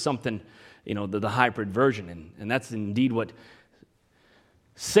look for something, the hybrid version. And that's indeed what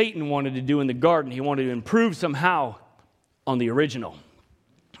Satan wanted to do in the garden. He wanted to improve somehow on the original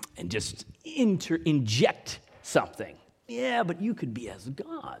and just inject something. Yeah, but you could be as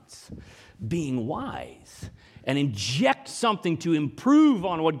gods, being wise, and inject something to improve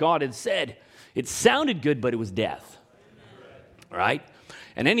on what God had said. It sounded good, but it was death. Right?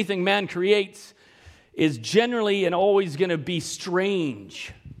 And anything man creates is generally and always going to be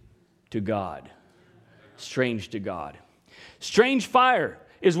strange to God. Strange to God. Strange fire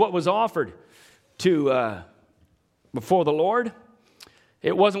is what was offered before the Lord.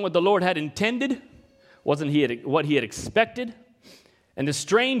 It wasn't what the Lord had intended. Wasn't what he had expected. And the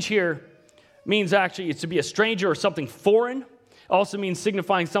strange here means actually it's to be a stranger or something foreign. Also means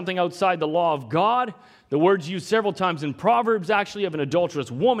signifying something outside the law of God. The word's used several times in Proverbs, actually, of an adulterous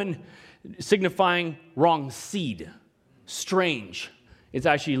woman, signifying wrong seed. Strange. It's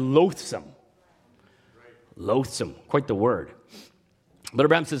actually loathsome. Loathsome, quite the word. But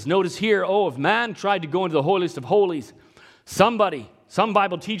Abraham says, notice here, if man tried to go into the holiest of holies, some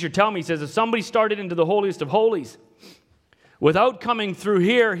Bible teacher tell me, says, if somebody started into the holiest of holies, without coming through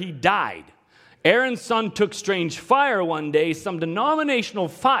here, he died. Aaron's son took strange fire one day, some denominational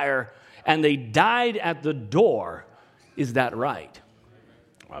fire, and they died at the door. Is that right?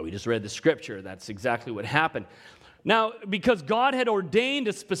 Well, we just read the scripture. That's exactly what happened. Now, because God had ordained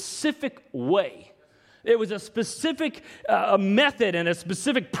a specific way, it was a specific method and a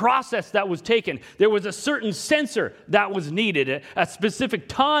specific process that was taken. There was a certain censer that was needed, a specific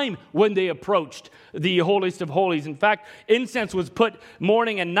time when they approached the holiest of holies. In fact, incense was put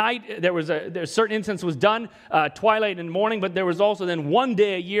morning and night. There was a certain incense was done twilight and morning, but there was also then one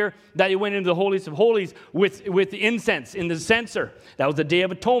day a year that they went into the holiest of holies with the incense in the censer. That was the Day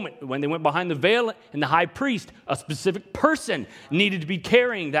of Atonement. When they went behind the veil, and the high priest, a specific person, needed to be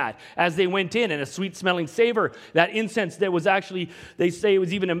carrying that as they went in, and a sweet-smelling savor. That incense, there was actually, they say it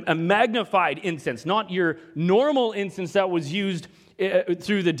was even a magnified incense, not your normal incense that was used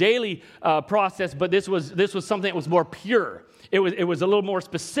through the daily process, but this was something that was more pure. It was a little more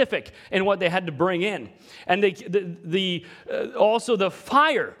specific in what they had to bring in. And also the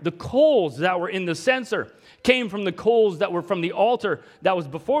fire, the coals that were in the censer came from the coals that were from the altar that was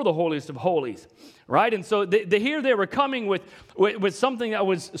before the holiest of holies, right? And so here they were coming with something that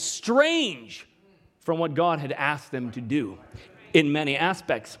was strange from what God had asked them to do in many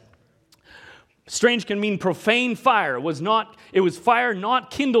aspects. Strange can mean profane fire. It was fire not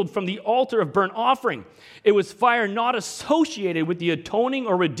kindled from the altar of burnt offering. It was fire not associated with the atoning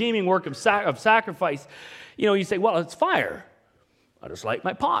or redeeming work of sacrifice. You say, well, it's fire. I'll just light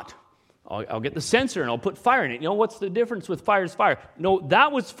my pot. I'll get the censer and I'll put fire in it. What's the difference with fire's fire? No,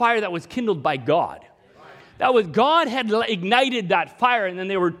 that was fire that was kindled by God. That was God had ignited that fire, and then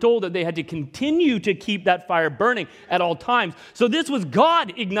they were told that they had to continue to keep that fire burning at all times. So this was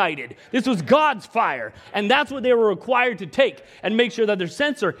God ignited. This was God's fire, and that's what they were required to take and make sure that their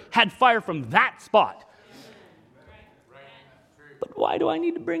censer had fire from that spot. But why do I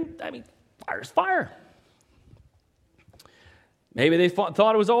need to fire's fire. Maybe they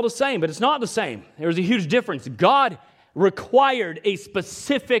thought it was all the same, but it's not the same. There was a huge difference. God required a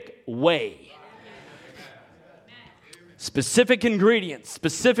specific way. Specific ingredients,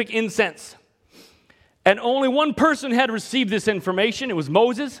 specific incense. And only one person had received this information. It was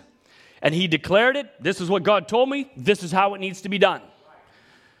Moses. And he declared it. This is what God told me. This is how it needs to be done.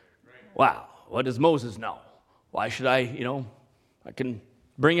 Wow. What does Moses know? Why should I can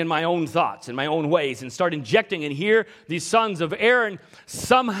bring in my own thoughts and my own ways and start injecting. And here, these sons of Aaron,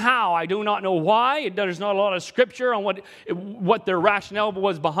 somehow, I do not know why. There's not a lot of scripture on what their rationale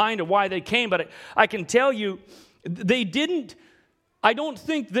was behind and why they came. But I can tell you, they didn't. I don't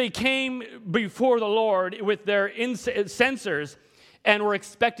think they came before the Lord with their censers and were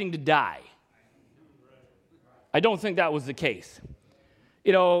expecting to die. I don't think that was the case.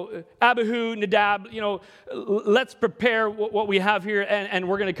 Abihu, Nadab, let's prepare what we have here, and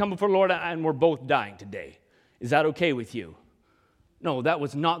we're going to come before the Lord, and we're both dying today. Is that okay with you? No, that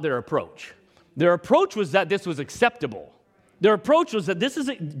was not their approach. Their approach was that this was acceptable. Their approach was that this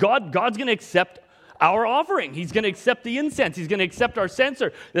is God's going to accept our offering. He's going to accept the incense. He's going to accept our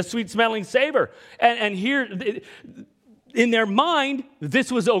censer, the sweet-smelling savor. And here, in their mind,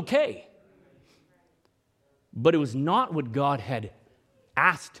 this was okay. But it was not what God had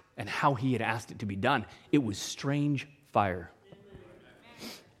asked and how he had asked it to be done. It was strange fire.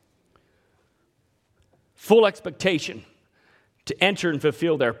 Full expectation to enter and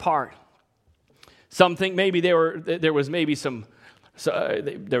fulfill their part. Some think maybe there was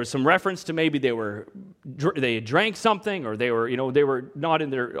some reference to maybe they had drank something, or they were not in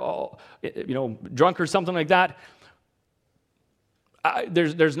their drunk or something like that.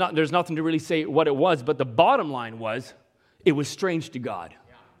 There's nothing to really say what it was, but the bottom line was it was strange to God.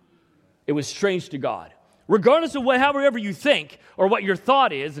 It was strange to God. Regardless of however you think, or what your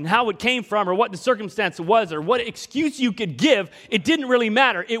thought is, and how it came from, or what the circumstance was, or what excuse you could give, it didn't really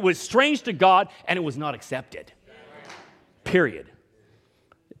matter. It was strange to God, and it was not accepted. Period.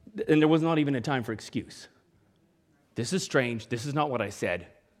 And there was not even a time for excuse. This is strange. This is not what I said.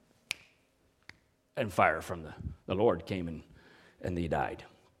 And fire from the Lord came and they died.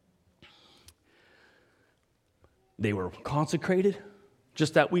 They were consecrated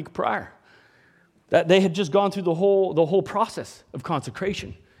just that week prior. That they had just gone through the whole process of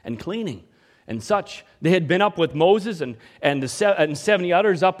consecration and cleaning and such. They had been up with Moses and 70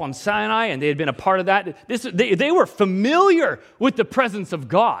 others up on Sinai, and they had been a part of that. They were familiar with the presence of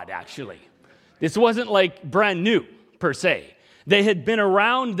God, actually. This wasn't like brand new, per se. They had been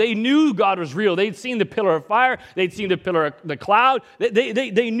around. They knew God was real. They'd seen the pillar of fire. They'd seen the pillar of the cloud.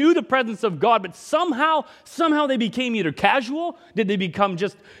 They knew the presence of God, but somehow they became either casual. Did they become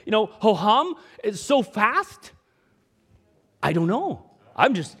just, ho-hum? It's so fast? I don't know.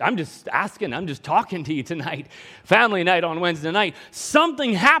 I'm just asking. I'm just talking to you tonight. Family night on Wednesday night.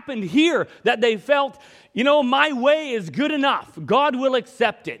 Something happened here that they felt, my way is good enough. God will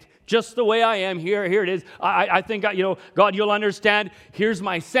accept it. Just the way I am here it is. I think, God, you'll understand. Here's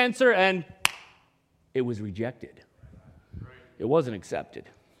my censer, and it was rejected. It wasn't accepted.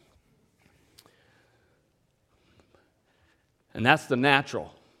 And that's the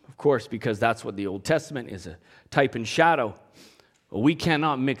natural, of course, because that's what the Old Testament is, a type and shadow. We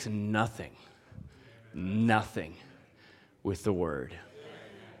cannot mix nothing with the Word.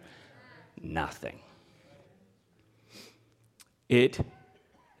 Nothing. It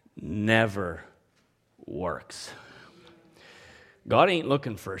never works. God ain't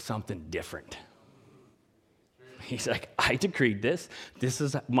looking for something different. He's like, I decreed this. This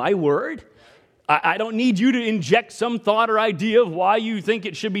is my word. I don't need you to inject some thought or idea of why you think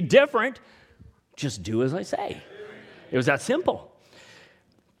it should be different. Just do as I say. It was that simple.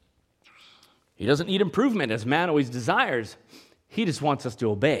 He doesn't need improvement as man always desires. He just wants us to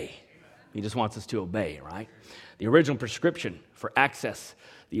obey. He just wants us to obey, right? The original prescription for access,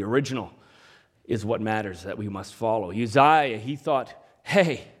 the original, is what matters that we must follow. Uzziah, he thought,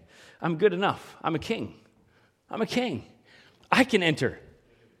 hey, I'm good enough. I'm a king. I can enter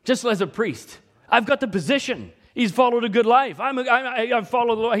just as a priest. I've got the position. He's followed a good life. I've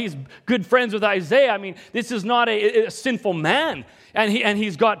followed the Lord. He's good friends with Isaiah. I mean, this is not a sinful man. And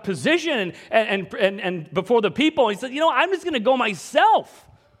he's got position and before the people. He said, I'm just going to go myself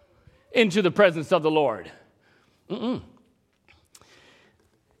into the presence of the Lord.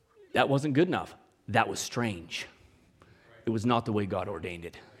 That wasn't good enough. That was strange. It was not the way God ordained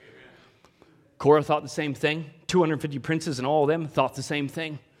it. Korah thought the same thing. 250 princes and all of them thought the same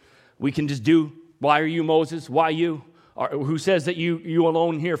thing. We can just do, why are you Moses? Why you? Or who says that you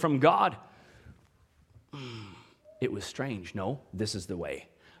alone hear from God? It was strange. No, this is the way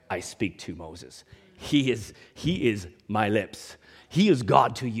I speak to Moses. He is my lips. He is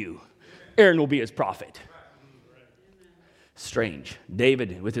God to you. Aaron will be his prophet. Strange.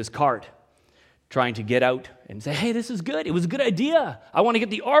 David with his cart trying to get out and say, hey, this is good. It was a good idea. I want to get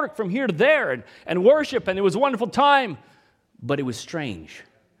the ark from here to there and worship, and it was a wonderful time. But it was strange.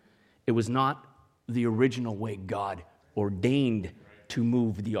 It was not the original way God ordained to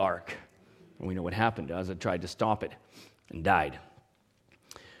move the ark. And we know what happened. Uzzah tried to stop it and died.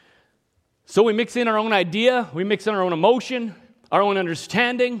 So we mix in our own idea, we mix in our own emotion, our own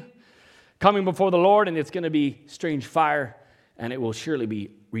understanding, coming before the Lord, and it's going to be strange fire, and it will surely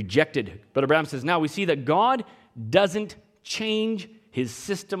be rejected. Brother Branham says, now we see that God doesn't change his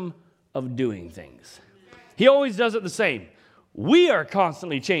system of doing things. He always does it the same. We are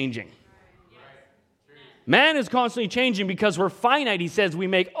constantly changing. Man is constantly changing because we're finite. He says we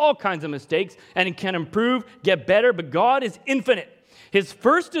make all kinds of mistakes and it can improve, get better, but God is infinite. His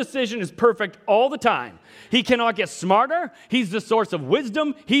first decision is perfect all the time. He cannot get smarter. He's the source of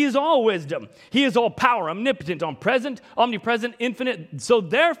wisdom. He is all wisdom. He is all power, omnipotent, omnipresent, infinite. So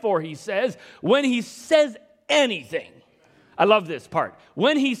therefore, he says, when he says anything, I love this part.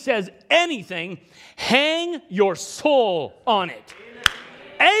 When he says anything, hang your soul on it.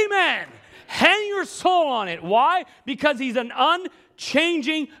 Amen. Hang your soul on it. Why? Because he's an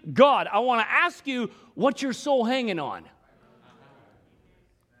unchanging God. I want to ask you, what's your soul hanging on?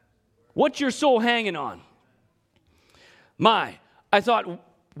 What's your soul hanging on? I thought,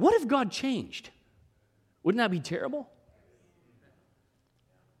 what if God changed? Wouldn't that be terrible?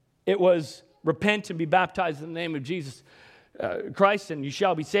 It was repent and be baptized in the name of Jesus Christ, and you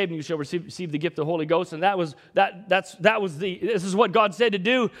shall be saved, and you shall receive the gift of the Holy Ghost. And this is what God said to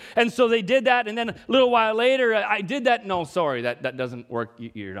do. And so they did that, and then a little while later, I did that. No, sorry, that doesn't work.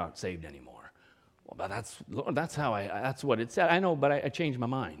 You're not saved anymore. Well, but that's what it said. I know, but I changed my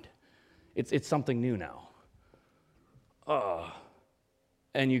mind. It's something new now.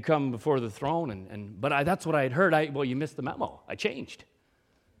 And you come before the throne, but that's what I had heard. Well, you missed the memo. I changed.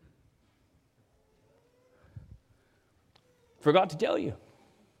 Forgot to tell you.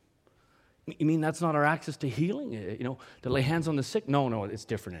 You mean that's not our access to healing? To lay hands on the sick? No, it's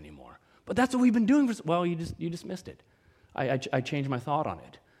different anymore. But that's what we've been doing for. Well, you just missed it. I changed my thought on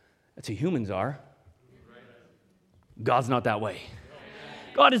it. That's who humans are. God's not that way.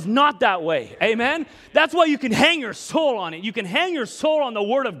 God is not that way. Amen? That's why you can hang your soul on it. You can hang your soul on the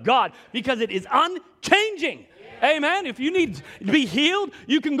Word of God because it is unchanging. Amen? If you need to be healed,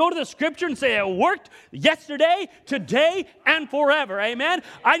 you can go to the Scripture and say, it worked yesterday, today, and forever. Amen?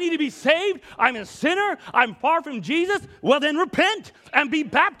 I need to be saved. I'm a sinner. I'm far from Jesus. Well, then repent and be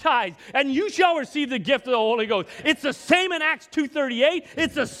baptized, and you shall receive the gift of the Holy Ghost. It's the same in Acts 2:38.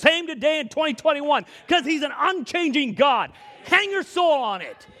 It's the same today in 2021 because he's an unchanging God. Hang your soul on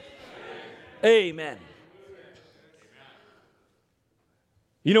it. Amen.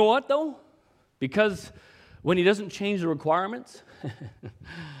 You know what, though? Because when he doesn't change the requirements,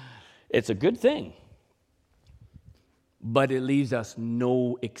 it's a good thing. But it leaves us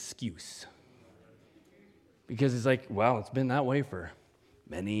no excuse. Because it's like, well, it's been that way for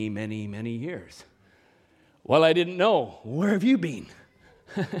many, many, many years. Well, I didn't know. Where have you been?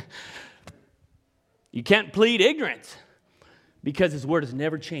 You can't plead ignorance. Because his word has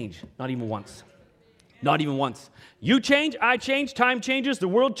never changed, not even once. Not even once. You change, I change, time changes, the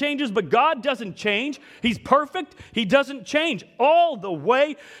world changes, but God doesn't change. He's perfect. He doesn't change all the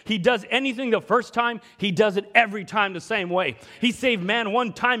way. He does anything the first time. He does it every time the same way. He saved man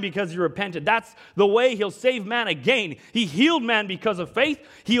one time because he repented. That's the way he'll save man again. He healed man because of faith.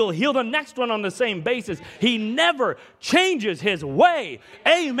 He'll heal the next one on the same basis. He never changes his way.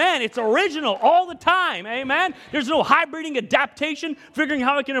 Amen. It's original all the time. Amen. There's no hybriding, adaptation, figuring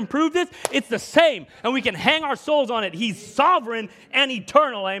how I can improve this. It's the same. And we can hang our souls on it. He's sovereign and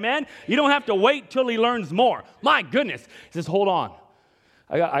eternal, amen? You don't have to wait till he learns more. My goodness. He says, hold on.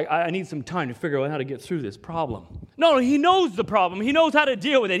 I need some time to figure out how to get through this problem. No, he knows the problem. He knows how to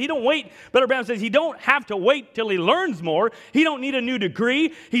deal with it. He don't wait. Brother Branham says he don't have to wait till he learns more. He don't need a new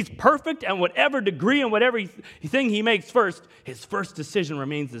degree. He's perfect, and whatever degree and whatever thing he makes first, his first decision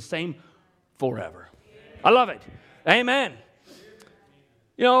remains the same forever. I love it. Amen.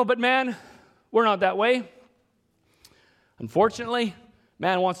 But man, we're not that way. Unfortunately,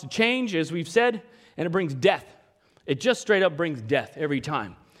 man wants to change, as we've said, and it brings death. It just straight up brings death every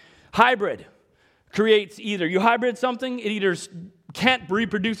time. Hybrid creates either, you hybrid something, it either can't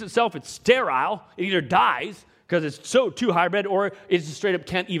reproduce itself, it's sterile, it either dies because it's too hybrid, or it just straight up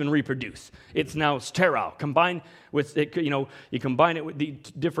can't even reproduce. It's now sterile. Combined with it, you combine it with the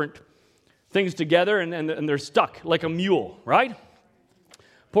different things together, and they're stuck like a mule, right?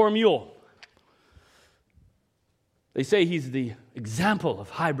 Poor mule. They say he's the example of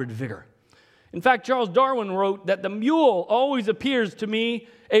hybrid vigor. In fact, Charles Darwin wrote that the mule always appears to me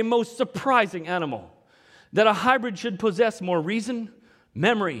a most surprising animal, that a hybrid should possess more reason,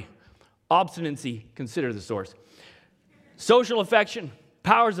 memory, obstinacy, consider the source, social affection,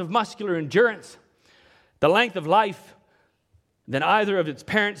 powers of muscular endurance, the length of life than either of its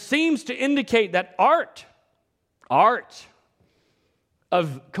parents, seems to indicate that art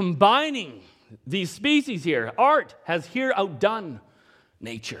of combining these species here, art has here outdone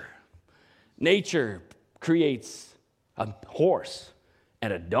nature. Nature creates a horse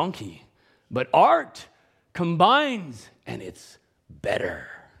and a donkey, but art combines and it's better,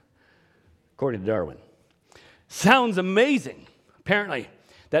 according to Darwin. Sounds amazing, apparently,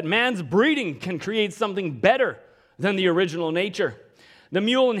 that man's breeding can create something better than the original nature. The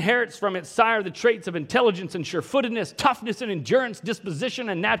mule inherits from its sire the traits of intelligence and sure-footedness, toughness and endurance, disposition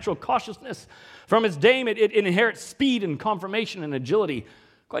and natural cautiousness. From its dame, it inherits speed and conformation and agility.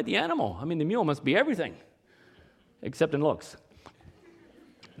 Quite the animal. I mean, the mule must be everything, except in looks.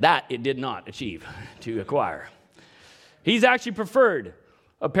 That it did not achieve to acquire. He's actually preferred,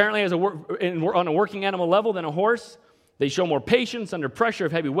 apparently, on a working animal level than a horse. They show more patience under pressure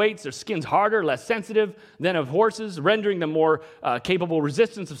of heavy weights. Their skin's harder, less sensitive than of horses, rendering them more capable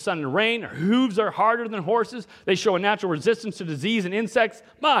resistance of sun and rain. Their hooves are harder than horses. They show a natural resistance to disease and insects.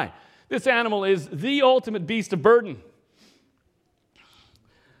 This animal is the ultimate beast of burden.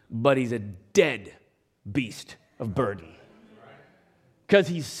 But he's a dead beast of burden. Because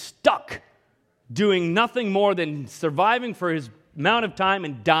he's stuck doing nothing more than surviving for his amount of time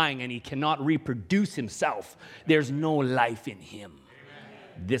and dying, and he cannot reproduce himself. There's no life in him.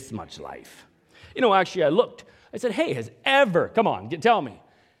 Amen. This much life. Actually, I looked. I said, hey, come on, tell me.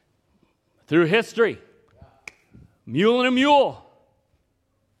 Through history, mule and a mule?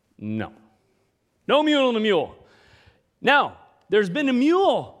 No. No mule and a mule. Now, there's been a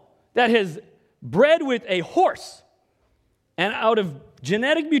mule that has bred with a horse, and out of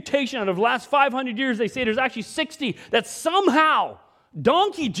genetic mutation out of the last 500 years, they say there's actually 60 that somehow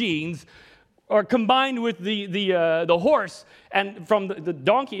donkey genes are combined with the horse, and from the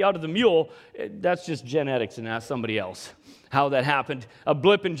donkey out of the mule. That's just genetics, and ask somebody else how that happened. A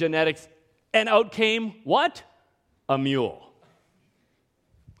blip in genetics, and out came what? A mule.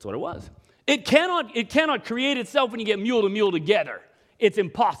 That's what it was. It cannot create itself when you get mule to mule together. It's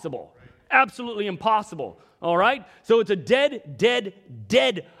impossible. Absolutely impossible. All right? So it's a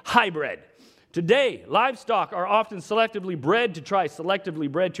dead hybrid. Today, livestock are often selectively bred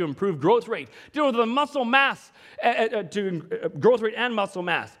to improve growth rate, the muscle mass, growth rate and muscle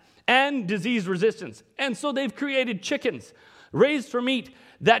mass, and disease resistance. And so they've created chickens raised for meat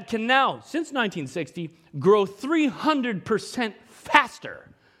that can now, since 1960, grow 300% faster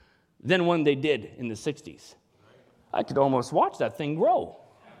than when they did in the 60s. I could almost watch that thing grow.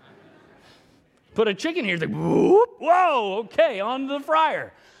 Put a chicken here, it's like, whoop, whoa, okay, on to the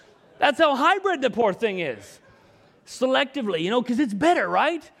fryer. That's how hybrid the poor thing is. Selectively, because it's better,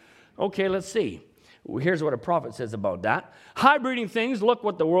 right? Okay, let's see. Here's what a prophet says about that. Hybriding things, look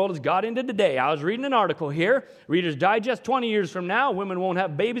what the world has got into today. I was reading an article here. Reader's Digest, 20 years from now, women won't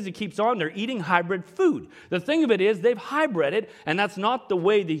have babies. It keeps on. They're eating hybrid food. The thing of it is, they've hybrided, and that's not the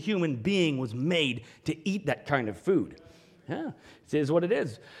way the human being was made to eat that kind of food. Yeah, it is what it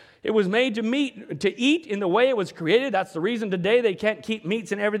is. It was made to eat in the way it was created. That's the reason today they can't keep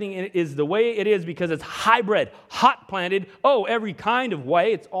meats and everything is the way it is, because it's hybrid, hot planted, every kind of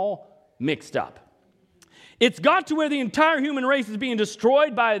way. It's all mixed up. It's got to where the entire human race is being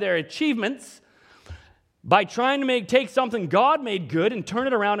destroyed by their achievements, by trying to take something God made good and turn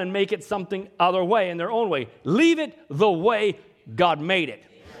it around and make it something other way, in their own way. Leave it the way God made it.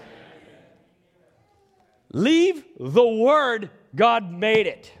 Leave the word God made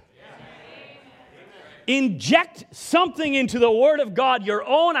it. Inject something into the Word of God, your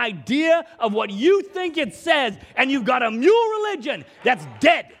own idea of what you think it says, and you've got a mule religion that's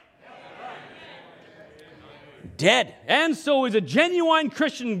dead. Dead. And so is a genuine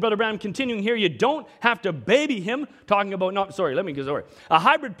Christian, Brother Branham, continuing here, you don't have to baby him, a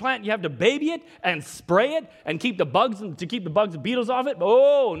hybrid plant, you have to baby it and spray it and keep the bugs and beetles off it.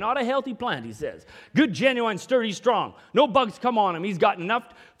 Oh, not a healthy plant, he says. Good, genuine, sturdy, strong. No bugs come on him. He's got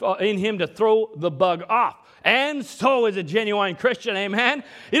enough in him to throw the bug off. And so is a genuine Christian, amen?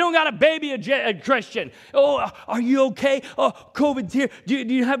 You don't got to baby a Christian. Oh, are you okay? Oh, COVID's here. Do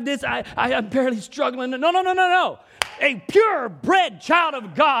you have this? I'm barely struggling. No. A purebred child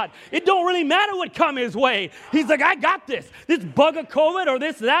of God. It don't really matter what come his way. He's like, I got this. This bug of COVID or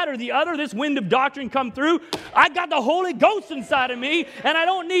this, that, or the other, this wind of doctrine come through. I got the Holy Ghost inside of me, and I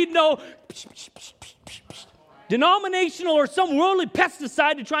don't need no... denominational or some worldly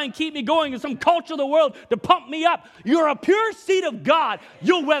pesticide to try and keep me going, or some culture of the world to pump me up. You're a pure seed of God.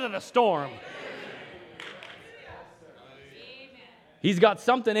 You'll weather the storm. He's got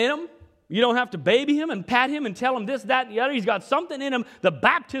something in him. You don't have to baby him and pat him and tell him this, that, and the other. He's got something in him, the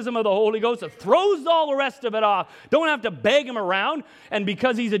baptism of the Holy Ghost, that throws all the rest of it off. Don't have to beg him around. And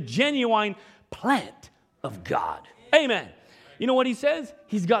because he's a genuine plant of God. Amen. You know what he says?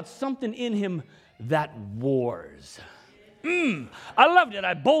 He's got something in him that wars. I loved it.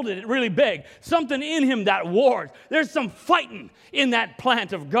 I bolded it really big. Something in him that wars. There's some fighting in that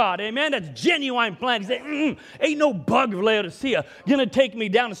plant of God. Amen? That's genuine plant. He said, ain't no bug of Laodicea going to take me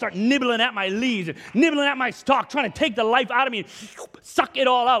down and start nibbling at my leaves, and nibbling at my stalk, trying to take the life out of me, suck it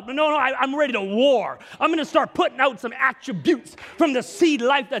all out. No, I'm ready to war. I'm going to start putting out some attributes from the seed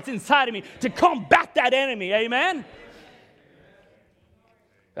life that's inside of me to combat that enemy. Amen?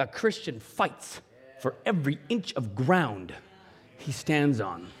 A Christian fights for every inch of ground he stands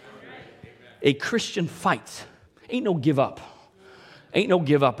on. A Christian fights. Ain't no give up. Ain't no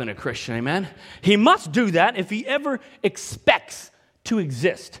give up in a Christian, amen? He must do that if he ever expects to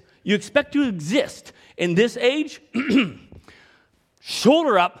exist. You expect to exist in this age?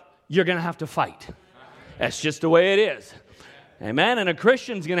 Shoulder up, you're going to have to fight. That's just the way it is. Amen? And a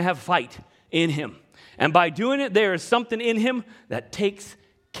Christian's going to have fight in him. And by doing it, there is something in him that takes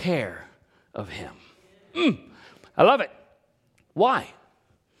care of him. I love it. Why?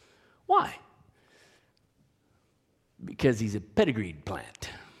 Why? Because he's a pedigreed plant.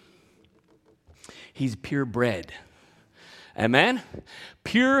 He's purebred. Amen?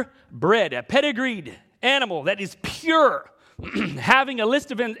 Purebred, a pedigreed animal that is pure. Having a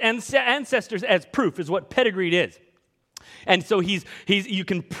list of ancestors as proof is what pedigreed is. And so you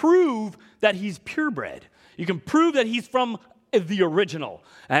can prove that he's purebred. You can prove that he's from the original.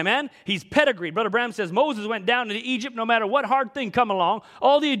 Amen? He's pedigreed. Brother Branham says Moses went down into Egypt no matter what hard thing come along.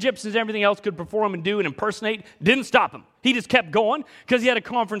 All the Egyptians and everything else could perform and do and impersonate. Didn't stop him. He just kept going because he had a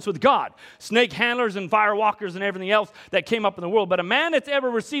conference with God. Snake handlers and fire walkers and everything else that came up in the world. But a man that's ever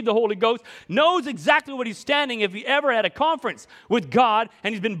received the Holy Ghost knows exactly what he's standing if he ever had a conference with God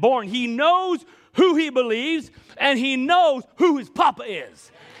and he's been born. He knows who he believes and he knows who his papa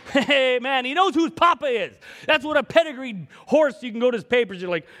is. Hey, man, he knows who his papa is. That's what a pedigreed horse, you can go to his papers, you're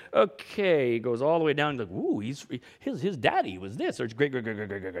like, okay. He goes all the way down, he's like, ooh, his daddy was this, or his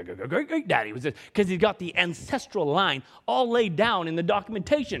great-great-great-great-great-great-daddy was this, because he's got the ancestral line all laid down in the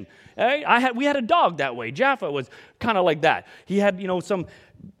documentation. We had a dog that way. Jaffa was kind of like that. He had, some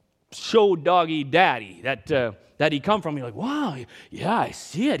show doggy daddy that he come from. You're like, wow, yeah, I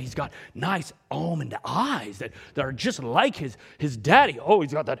see it. He's got nice almond eyes that are just like his daddy. Oh,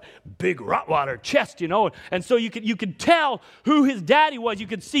 he's got that big Rottweiler chest, And so you could tell who his daddy was. You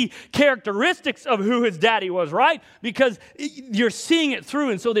could see characteristics of who his daddy was, right? Because you're seeing it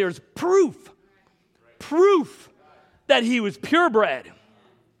through. And so there's proof that he was purebred.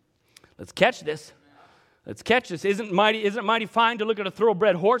 Let's catch this. Let's catch this. Isn't it mighty fine to look at a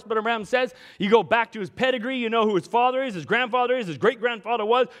thoroughbred horse? But Abraham says, you go back to his pedigree, you know who his father is, his grandfather is, his great-grandfather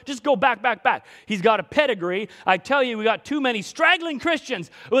was. Just go back. He's got a pedigree. I tell you, we got too many straggling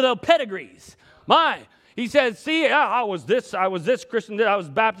Christians without pedigrees. He says, see, I was this Christian, I was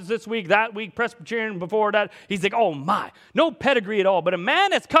Baptist this week, that week, Presbyterian before that. He's like, oh my, no pedigree at all. But a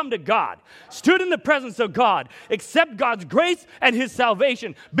man that's come to God, stood in the presence of God, accept God's grace and his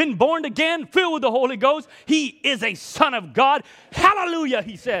salvation, been born again, filled with the Holy Ghost, he is a son of God. Hallelujah,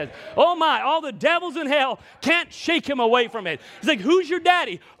 he says. Oh my, all the devils in hell can't shake him away from it. He's like, who's your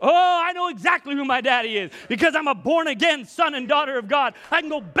daddy? Oh, I know exactly who my daddy is, because I'm a born-again son and daughter of God. I can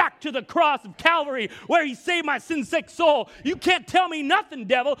go back to the cross of Calvary where he saved my sin-sick soul. You can't tell me nothing,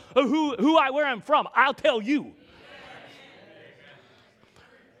 devil, of where I'm from. I'll tell you.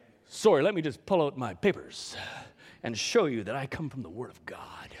 Sorry, let me just pull out my papers and show you that I come from the Word of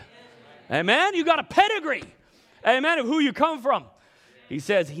God. Amen? You got a pedigree. Amen, of who you come from. He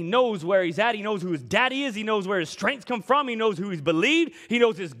says he knows where he's at. He knows who his daddy is. He knows where his strengths come from. He knows who he's believed. He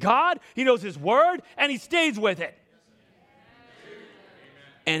knows his God. He knows his Word, and he stays with it.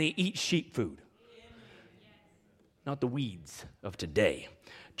 And he eats sheep food. Not the weeds of today.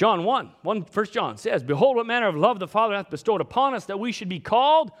 John 1 John says, behold, what manner of love the Father hath bestowed upon us, that we should be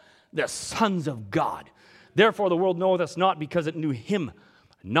called the sons of God. Therefore the world knoweth us not, because it knew him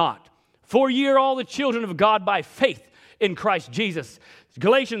not. For ye are all the children of God by faith in Christ Jesus.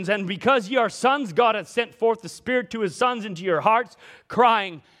 Galatians, and because ye are sons, God hath sent forth the Spirit to his sons into your hearts,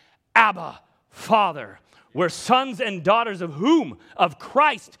 crying, Abba, Father. We're sons and daughters of whom? Of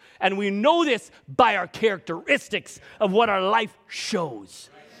Christ. And we know this by our characteristics of what our life shows.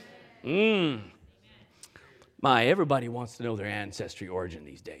 Everybody wants to know their ancestry origin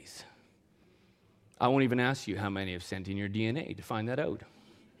these days. I won't even ask you how many have sent in your DNA to find that out.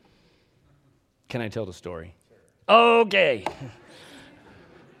 Can I tell the story? Okay.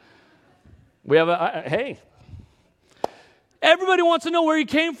 We have hey. Everybody wants to know where you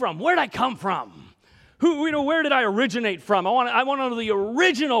came from. Where did I come from? Where did I originate from? I want to know the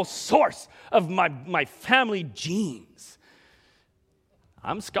original source of my family genes.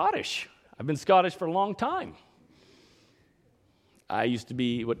 I'm Scottish. I've been Scottish for a long time. I used to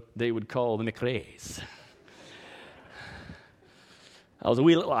be what they would call the McRaes. I was a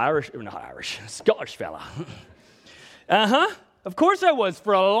wee little Scottish fella. Of course I was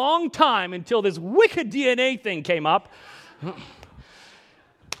for a long time until this wicked DNA thing came up.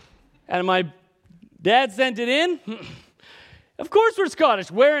 And my dad sent it in. Of course we're Scottish.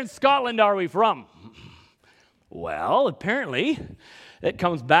 Where in Scotland are we from? Well, apparently it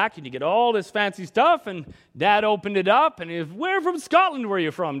comes back and you get all this fancy stuff, and Dad opened it up, and where from Scotland were you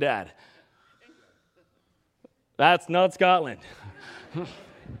from, Dad? That's not Scotland.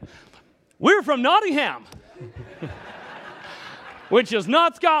 We're from Nottingham, which is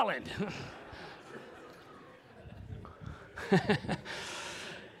not Scotland.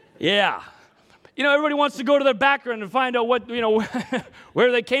 Yeah. Everybody wants to go to their background and find out what,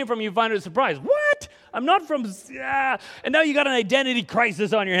 where they came from. You find it a surprise. What? I'm not from, and now you got an identity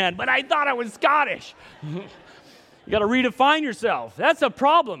crisis on your hand, but I thought I was Scottish. You got to redefine yourself. That's a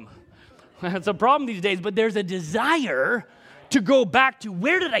problem. That's a problem these days, but there's a desire to go back to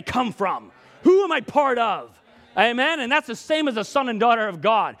where did I come from? Who am I part of? Amen? And that's the same as a son and daughter of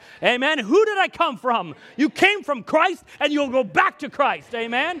God. Amen? Who did I come from? You came from Christ, and you'll go back to Christ.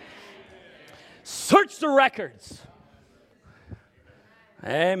 Amen? Search the records.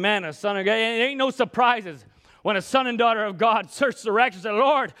 Amen. A son of God. It ain't no surprises when a son and daughter of God search the records and say,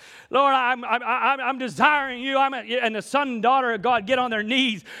 Lord, I'm desiring you. And the son and daughter of God get on their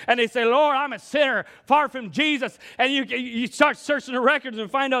knees and they say, Lord, I'm a sinner, far from Jesus. And you start searching the records and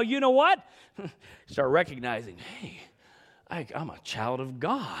find out, you know what? Start recognizing, hey, I'm a child of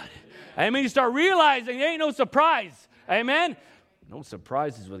God. Amen. You start realizing there ain't no surprise. Amen. No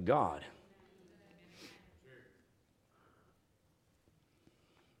surprises with God.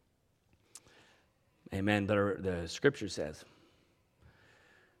 Amen. But the scripture says,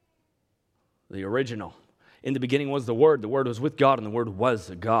 the original. In the beginning was the Word. The Word was with God, and the Word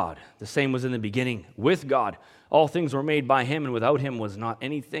was God. The same was in the beginning with God. All things were made by Him, and without Him was not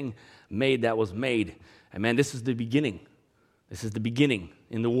anything made that was made. Amen. This is the beginning. This is the beginning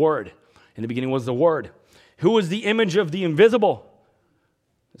in the Word. In the beginning was the Word. Who is the image of the invisible?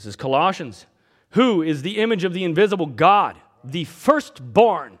 This is Colossians. Who is the image of the invisible God? The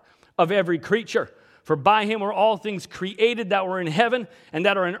firstborn of every creature. For by Him were all things created that were in heaven and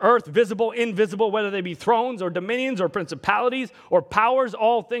that are in earth, visible, invisible, whether they be thrones or dominions or principalities or powers.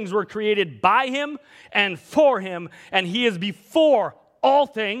 All things were created by Him and for Him, and He is before all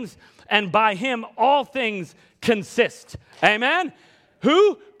things, and by Him all things consist. Amen?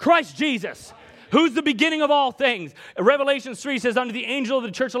 Who? Christ Jesus. Who's the beginning of all things? Revelation 3 says, unto the angel of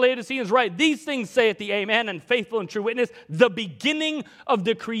the church of Laodiceans write, these things saith the Amen, and faithful and true witness, the beginning of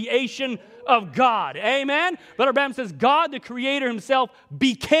the creation of God. Amen? Brother Branham says, God, the Creator Himself,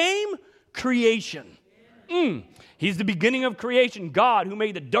 became creation. He's the beginning of creation. God, who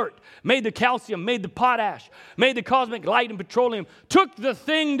made the dirt, made the calcium, made the potash, made the cosmic light and petroleum, took the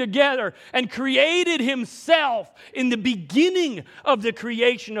thing together and created Himself in the beginning of the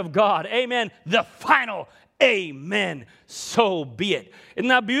creation of God. Amen. The final amen. So be it. Isn't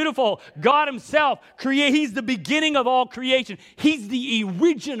that beautiful? God Himself, He's the beginning of all creation. He's the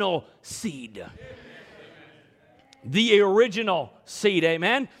original seed. The original seed.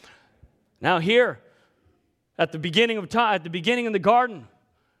 Amen. Now here, at the beginning of time, at the beginning of the garden,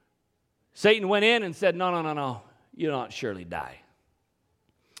 Satan went in and said, no, you'll not surely die.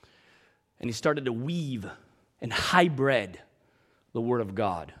 And he started to weave and hybrid the Word of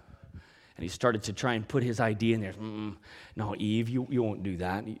God. And he started to try and put his idea in there. No, Eve, you won't do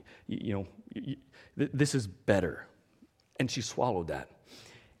that. This is better. And she swallowed that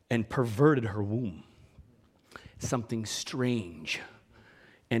and perverted her womb. Something strange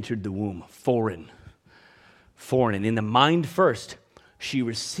entered the womb, foreign. And in the mind first, she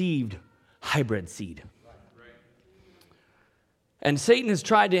received hybrid seed. And Satan has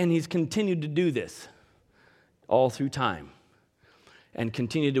tried to, and he's continued to do this all through time, and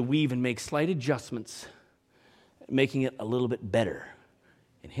continued to weave and make slight adjustments, making it a little bit better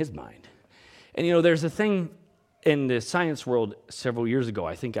in his mind. And there's a thing in the science world several years ago,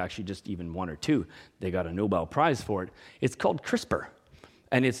 I think actually just even 1 or 2, they got a Nobel Prize for it. It's called CRISPR.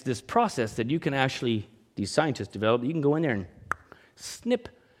 And it's this process that you can actually these scientists developed, you can go in there and snip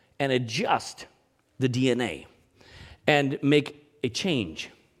and adjust the DNA and make a change.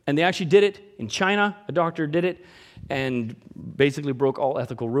 And they actually did it in China. A doctor did it and basically broke all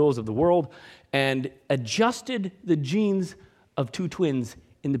ethical rules of the world and adjusted the genes of two twins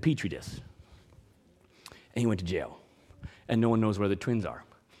in the Petri dish. And he went to jail. And no one knows where the twins are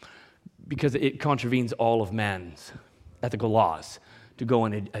because it contravenes all of man's ethical laws to go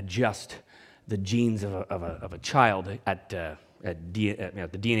and adjust the genes of a child at the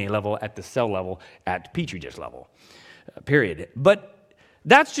DNA level, at the cell level, at Petri dish level, period. But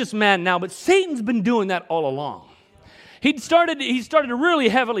that's just man now, but Satan's been doing that all along. He started really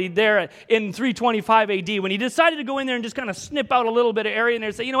heavily there in 325 AD when he decided to go in there and just kind of snip out a little bit of area in there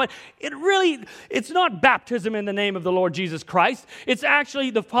and say, you know what, it's not baptism in the name of the Lord Jesus Christ. It's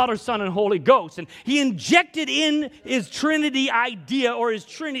actually the Father, Son, and Holy Ghost. And he injected in his Trinity idea or his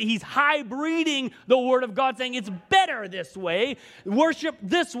Trinity. He's hybriding the Word of God, saying it's better this way, worship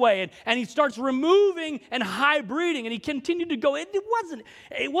this way. And he starts removing and hybriding. And he continued to go. It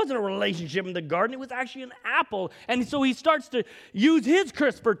wasn't a relationship in the garden. It was actually an apple. And so he starts to use his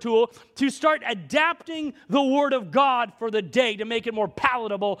CRISPR tool to start adapting the Word of God for the day to make it more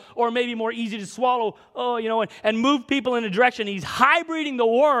palatable or maybe more easy to swallow, and move people in a direction. He's hybriding the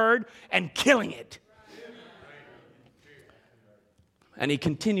Word and killing it. And he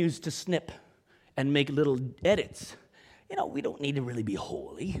continues to snip and make little edits. We don't need to really be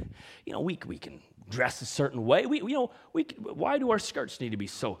holy. We can dress a certain way. Why do our skirts need to be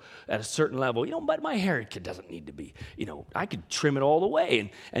so at a certain level? But my hair doesn't need to be. I could trim it all the way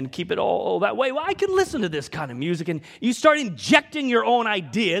and keep it all that way. Well, I can listen to this kind of music, and you start injecting your own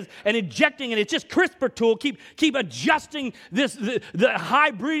ideas and injecting, and it's just CRISPR tool. Keep adjusting this, the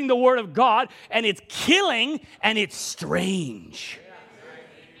hybriding the Word of God, and it's killing, and it's strange.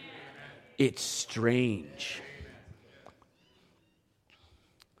 It's strange.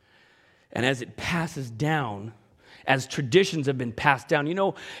 And as it passes down, as traditions have been passed down,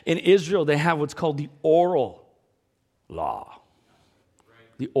 in Israel they have what's called the oral law.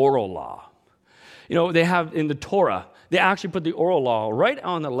 The oral law. They have in the Torah, they actually put the oral law right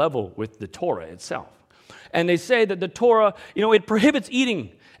on the level with the Torah itself. And they say that the Torah, it prohibits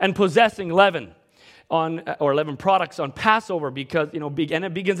eating and possessing leaven or leaven products on Passover because, and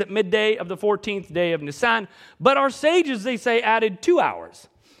it begins at midday of the 14th day of Nisan. But our sages, they say, added 2 hours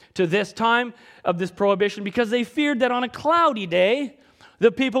to this time of this prohibition because they feared that on a cloudy day, the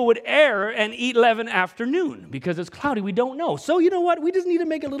people would err and eat leaven after noon because it's cloudy. We don't know. So you know what? We just need to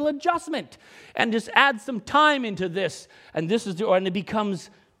make a little adjustment and just add some time into this. And and it becomes,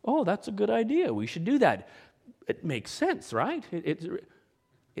 that's a good idea. We should do that. It makes sense, right?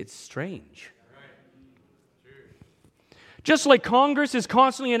 It's strange. Just like Congress is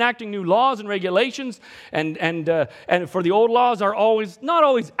constantly enacting new laws and regulations, and for the old laws are not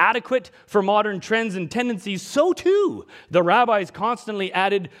always adequate for modern trends and tendencies, so too the rabbis constantly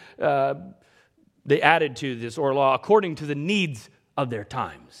added to this oral law according to the needs of their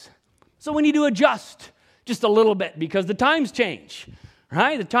times. So we need to adjust just a little bit because the times change.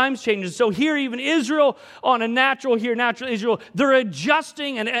 Right? The times change. So here, even Israel, on a natural Israel, they're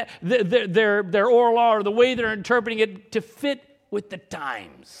adjusting and their oral law or the way they're interpreting it to fit with the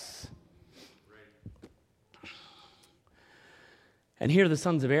times. And here the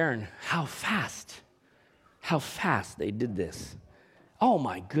sons of Aaron, how fast they did this. Oh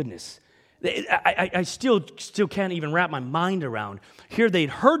my goodness. I still can't even wrap my mind around. Here they'd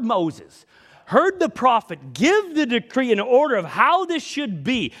heard Moses, heard the prophet give the decree and order of how this should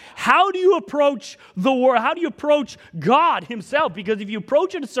be. How do you approach the world? How do you approach God himself? Because if you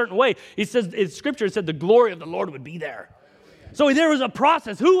approach it a certain way, it says in Scripture, it said the glory of the Lord would be there. So there was a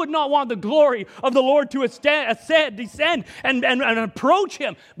process. Who would not want the glory of the Lord to descend and approach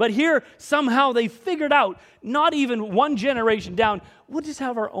him? But here, somehow they figured out, not even one generation down, we'll just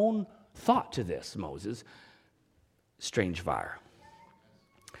have our own thought to this, Moses. Strange fire.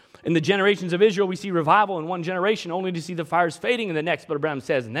 In the generations of Israel, we see revival in one generation, only to see the fires fading in the next, but Abraham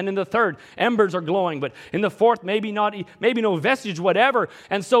says. And then in the third, embers are glowing, but in the fourth, maybe no vestige, whatever.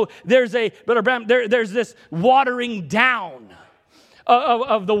 And so there's this watering down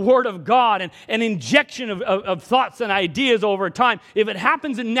of the Word of God and an injection of thoughts and ideas over time. If it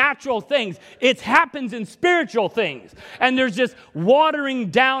happens in natural things, it happens in spiritual things. And there's this watering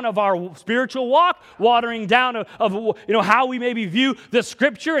down of our spiritual walk, watering down of how we maybe view the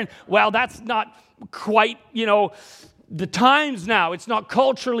Scripture. And, that's not quite, the times now. It's not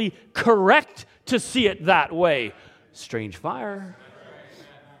culturally correct to see it that way. Strange fire.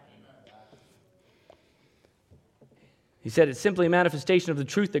 He said it's simply a manifestation of the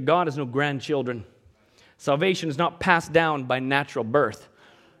truth that God has no grandchildren. Salvation is not passed down by natural birth.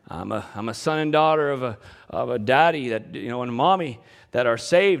 I'm a son and daughter of a daddy that, and a mommy that are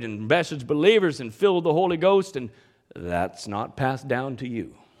saved and message believers and filled with the Holy Ghost, and that's not passed down to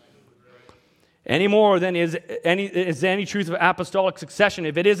you. Any more than is any truth of apostolic succession.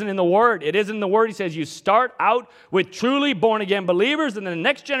 If it isn't in the Word, it isn't in the Word. He says you start out with truly born-again believers, and then the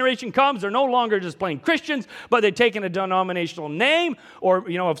next generation comes. They're no longer just plain Christians, but they've taken a denominational name or,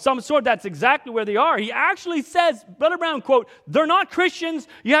 of some sort. That's exactly where they are. He actually says, Brother Brown, quote, they're not Christians.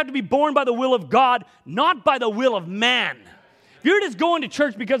 You have to be born by the will of God, not by the will of man. If you're just going to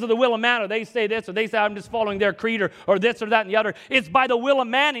church because of the will of man, or they say this, or they say I'm just following their creed, or this or that and the other, it's by the will of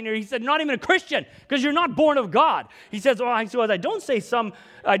man. And he said, not even a Christian, because you're not born of God. He says, I don't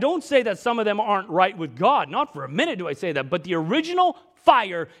say that some of them aren't right with God. Not for a minute do I say that, but the original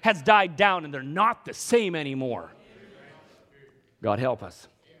fire has died down, and they're not the same anymore. God help us.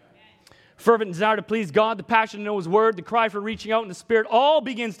 Fervent desire to please God, the passion to know His Word, the cry for reaching out in the Spirit, all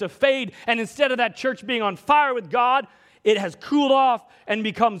begins to fade. And instead of that church being on fire with God, it has cooled off and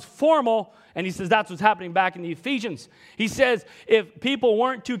becomes formal. And he says that's what's happening back in the Ephesians. He says if people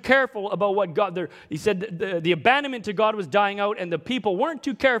weren't too careful about what God, he said the abandonment to God was dying out, and the people weren't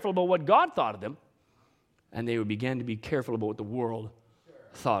too careful about what God thought of them, and they began to be careful about what the world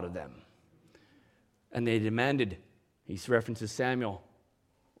thought of them. And they demanded, he references Samuel,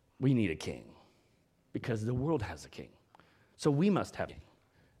 we need a king because the world has a king. So we must have a king.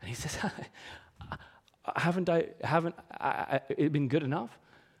 And he says, haven't I been good enough?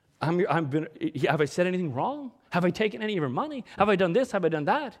 Have I said anything wrong? Have I taken any of your money? Have I done this? Have I done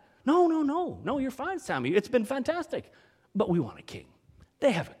that? No, you're fine, Sammy. It's been fantastic. But we want a king.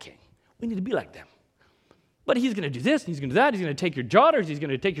 They have a king. We need to be like them. But he's going to do this, he's going to do that, he's going to take your daughters, he's going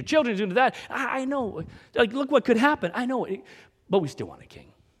to take your children, he's going to do that. I know. Like, look what could happen. I know. But we still want a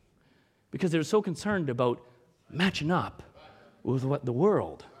king. Because they're so concerned about matching up with what the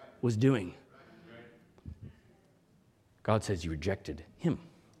world was doing. God says you rejected him.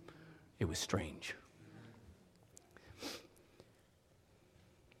 It was strange.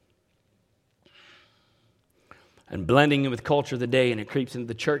 And blending in with culture of the day, and it creeps into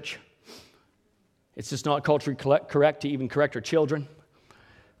the church. It's just not culturally correct to even correct our children.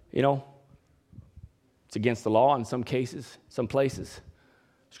 It's against the law in some cases, some places.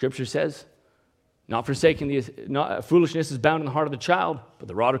 Scripture says, not forsaking foolishness is bound in the heart of the child, but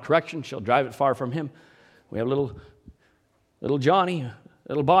the rod of correction shall drive it far from him. We have little Johnny,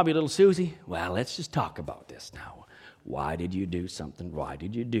 little Bobby, little Susie. Well, let's just talk about this now. Why did you do something? Why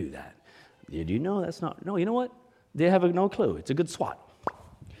did you do that? Did you know that's not? No, you know what? They have no clue. It's a good swat.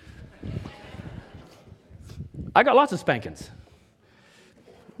 I got lots of spankings.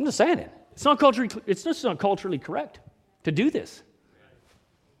 I'm just saying it. It's just not culturally correct to do this.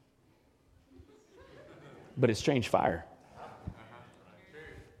 But it's strange fire.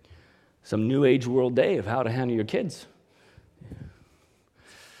 Some new age world day of how to handle your kids.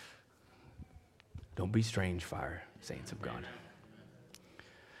 Don't be strange fire, saints of God.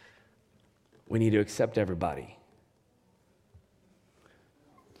 We need to accept everybody.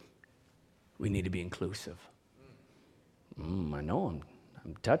 We need to be inclusive. I know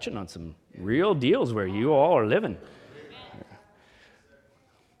I'm touching on some real deals where you all are living.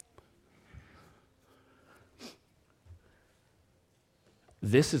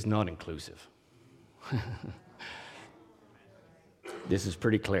 This is not inclusive. This is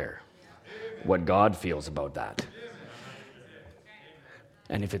pretty clear what God feels about that.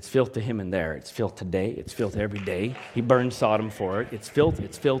 And if it's filth to him in there, it's filth today, it's filth every day. He burned Sodom for it. It's filth,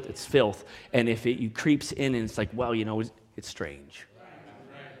 it's filth, it's filth. And if it creeps in and it's like, well, it's strange.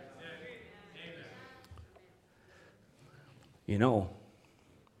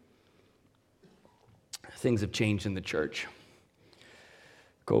 Things have changed in the church.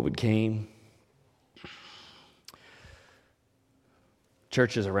 COVID came.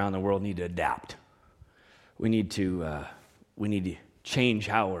 Churches around the world need to adapt. We need to change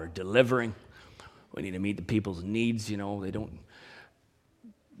how we're delivering. We need to meet the people's needs. They don't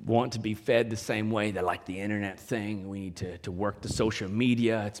want to be fed the same way. They like the internet thing. We need to work the social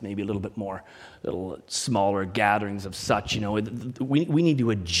media. It's maybe a little bit more, little smaller gatherings of such. We need to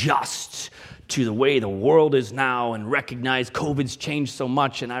adjust to the way the world is now and recognize COVID's changed so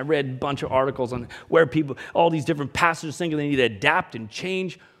much. And I read a bunch of articles on where all these different pastors think they need to adapt and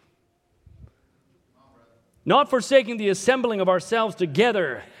change. Not forsaking the assembling of ourselves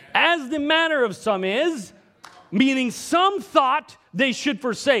together, as the manner of some is, meaning some thought they should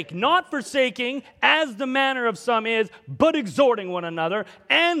forsake. Not forsaking, as the manner of some is, but exhorting one another,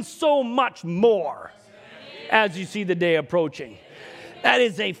 and so much more, as you see the day approaching. That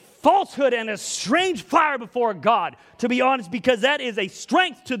is a falsehood and a strange fire before God, to be honest, because that is a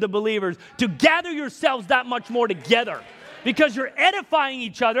strength to the believers to gather yourselves that much more together. Because you're edifying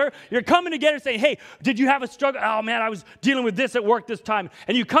each other. You're coming together saying, hey, did you have a struggle? Oh, man, I was dealing with this at work this time.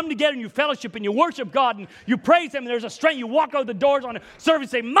 And you come together and you fellowship and you worship God and you praise Him. And there's a strength. You walk out the doors on a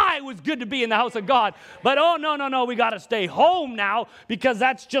service and say, it was good to be in the house of God. But, no, we got to stay home now because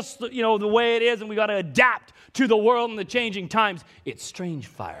that's just, the way it is. And we got to adapt to the world and the changing times. It's strange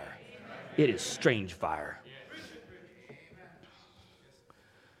fire. It is strange fire.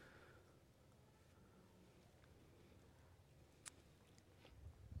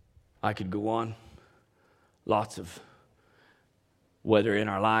 I could go on. Lots of weather in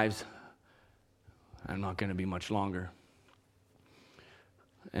our lives. I'm not going to be much longer.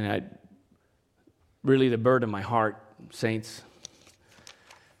 And really the burden of my heart, saints,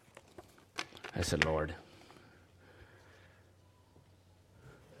 I said, Lord,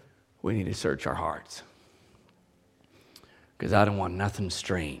 we need to search our hearts. Because I don't want nothing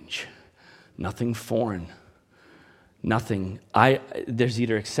strange, nothing foreign. Nothing. There's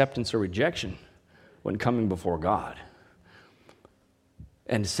either acceptance or rejection when coming before God.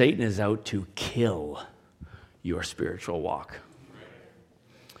 And Satan is out to kill your spiritual walk.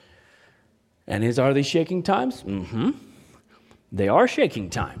 And are they shaking times? Mm-hmm. They are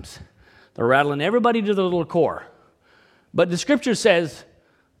shaking times. They're rattling everybody to the little core. But the scripture says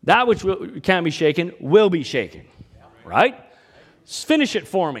that which can be shaken will be shaken. Right? Finish it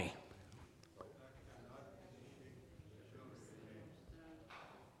for me.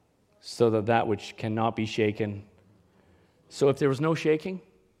 So that which cannot be shaken. So if there was no shaking,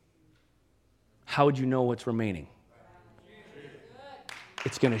 how would you know what's remaining?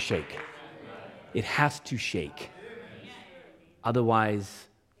 It's going to shake. It has to shake. Otherwise,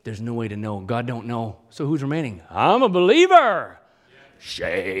 there's no way to know. God don't know. So who's remaining? I'm a believer.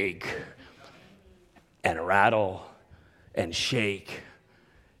 Shake and rattle and shake.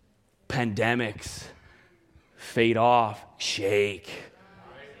 Pandemics fade off. Shake.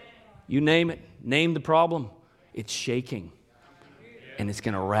 You name it. Name the problem. It's shaking. And it's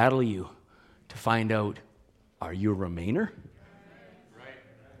going to rattle you to find out, are you a remainer?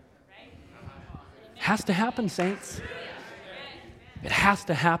 It has to happen, saints. It has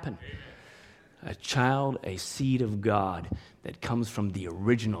to happen. A child, a seed of God that comes from the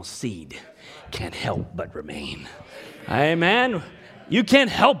original seed can't help but remain. Amen. You can't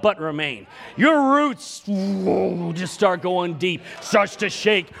help but remain. Your roots just start going deep, starts to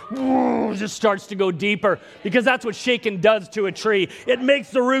shake, just starts to go deeper, because that's what shaking does to a tree. It makes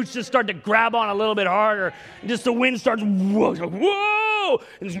the roots just start to grab on a little bit harder. And just the wind starts, whoa,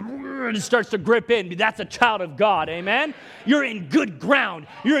 and it starts to grip in. That's a child of God, amen? You're in good ground.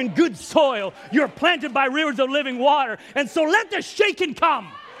 You're in good soil. You're planted by rivers of living water. And so let the shaking come.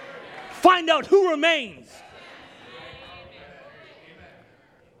 Find out who remains.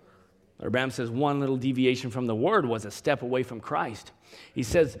 Branham says one little deviation from the word was a step away from Christ. He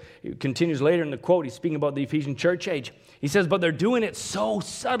says, he continues later in the quote, he's speaking about the Ephesian church age. He says, but they're doing it so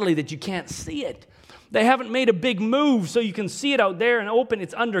subtly that you can't see it. They haven't made a big move so you can see it out there and open.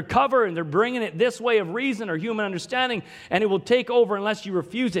 It's undercover, and they're bringing it this way of reason or human understanding, and it will take over unless you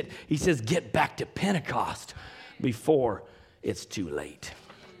refuse it. He says, get back to Pentecost before it's too late.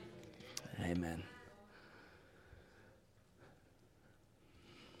 Amen.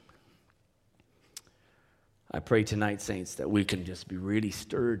 I pray tonight, saints, that we can just be really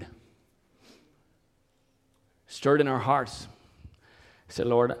stirred. Stirred in our hearts. Say,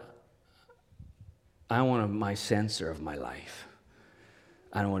 Lord, I want my censer of my life.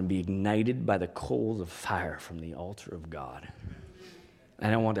 I don't want to be ignited by the coals of fire from the altar of God. I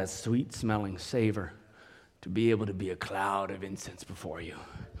don't want that sweet-smelling savor to be able to be a cloud of incense before you.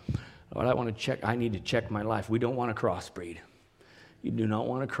 Lord, I need to check my life. We don't want to crossbreed. You do not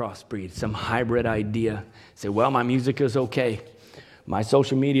want to crossbreed, some hybrid idea. Say, well, my music is okay. My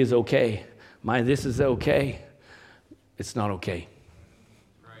social media is okay. My this is okay. It's not okay.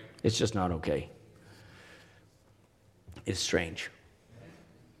 Right. It's just not okay. It's strange.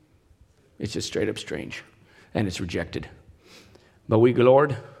 It's just straight up strange. And it's rejected. But we,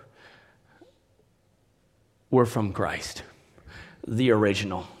 Lord, we're from Christ, the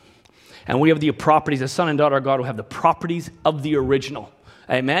original. And we have the properties, the son and daughter of God will have the properties of the original.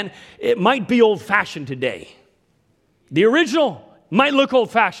 Amen? It might be old-fashioned today. The original might look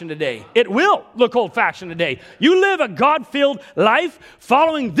old-fashioned today. It will look old-fashioned today. You live a God-filled life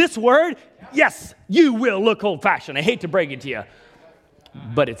following this word, yes, you will look old-fashioned. I hate to break it to you.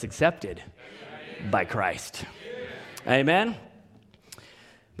 But it's accepted by Christ. Amen?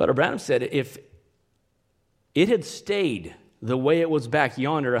 But Branham said if it had stayed the way it was back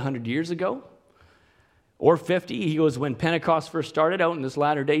yonder 100 years ago, or 50. He goes, when Pentecost first started out in this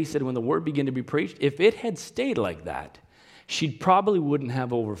latter day, he said, when the word began to be preached, if it had stayed like that, she probably wouldn't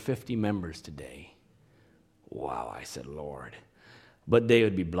have over 50 members today. Wow, I said, Lord. But they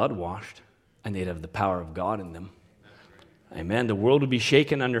would be blood washed, and they'd have the power of God in them. Amen. The world would be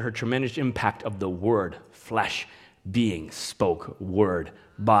shaken under her tremendous impact of the word, flesh being spoke word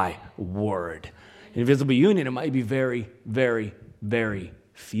by word. Invisible union, it might be very, very, very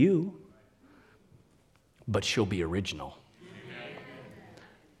few, but she'll be original.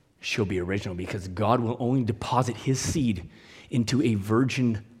 She'll be original because God will only deposit his seed into a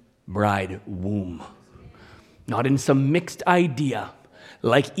virgin bride womb. Not in some mixed idea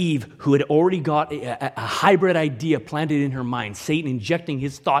like Eve, who had already got a hybrid idea planted in her mind, Satan injecting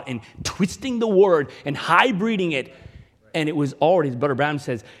his thought and twisting the word and hybriding it. And it was already, as Brother Brown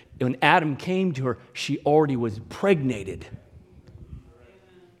says, when Adam came to her, she already was pregnated.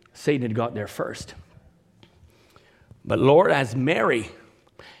 Satan had got there first. But Lord, as Mary,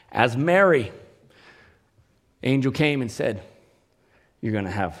 angel came and said, you're going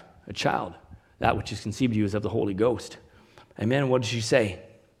to have a child. That which is conceived of you is of the Holy Ghost. Amen. What did she say?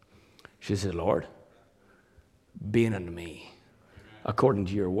 She said, Lord, be it unto me according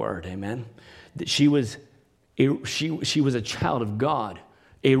to your word. Amen. That she was a child of God,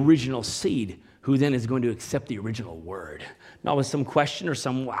 a original seed, who then is going to accept the original word. Not with some question or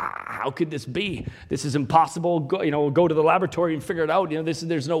some, wow, how could this be? This is impossible. Go to the laboratory and figure it out.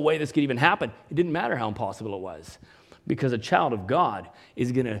 There's no way this could even happen. It didn't matter how impossible it was, because a child of God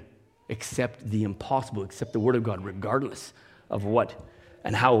is going to accept the impossible, accept the word of God, regardless of what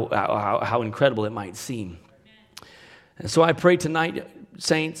and how incredible it might seem. And so I pray tonight,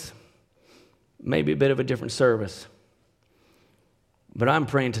 saints, maybe a bit of a different service, but I'm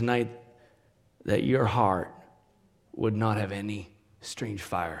praying tonight that your heart would not have any strange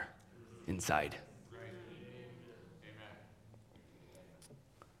fire inside.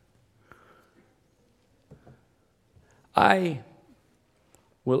 I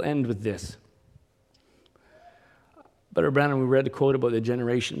will end with this. Brother Brandon, we read the quote about the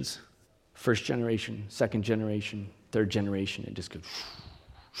generations. First generation, second generation, third generation. It just goes.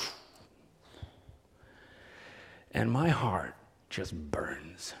 And my heart just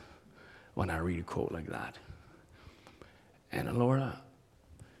burns when I read a quote like that. And Lord,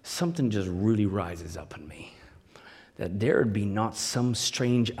 something just really rises up in me. That there would be not some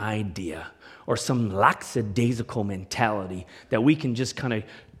strange idea or some lackadaisical mentality that we can just kind of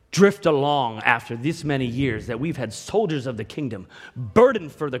drift along after this many years, that we've had soldiers of the kingdom burdened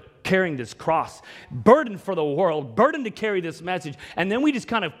for carrying this cross, burdened for the world, burdened to carry this message, and then we just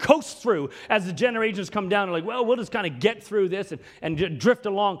kind of coast through as the generations come down and like, well, we'll just kind of get through this and drift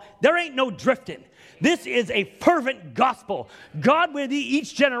along. There ain't no drifting. This is a fervent gospel. God with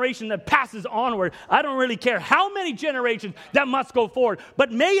each generation that passes onward. I don't really care how many generations that must go forward,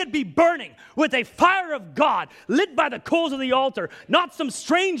 but may it be burning with a fire of God, lit by the coals of the altar, not some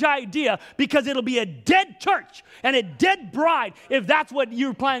strange idea, because it'll be a dead church and a dead bride if that's what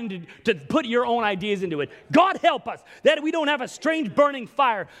you're planning to put your own ideas into it. God help us that we don't have a strange burning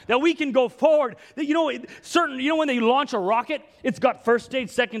fire, that we can go forward. That, when they launch a rocket, it's got first stage,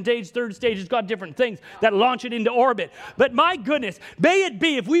 second stage, third stage, it's got different things that launch it into orbit. But my goodness, may it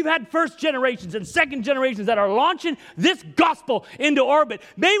be, if we've had first generations and second generations that are launching this gospel into orbit,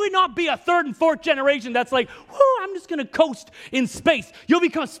 may we not be a third and fourth generation that's like, I'm just going to coast in space. You'll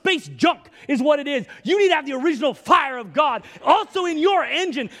become space junk is what it is. You need to have the original fire of God also in your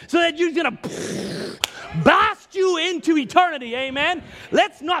engine so that you're going to blast you into eternity. Amen.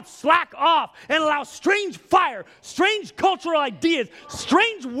 Let's not slack off and allow strange fire, strange cultural ideas,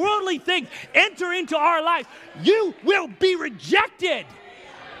 strange worldly things enter into our life. You will be rejected.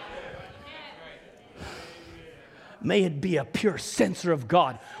 May it be a pure censer of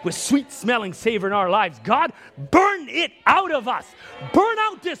God with sweet-smelling savor in our lives. God, burn it out of us. Burn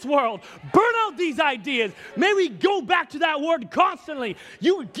out this world. Burn out these ideas. May we go back to that word constantly.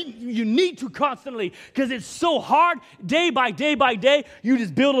 You need to constantly, because it's so hard. Day by day by day, you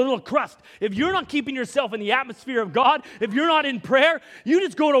just build a little crust. If you're not keeping yourself in the atmosphere of God, if you're not in prayer, you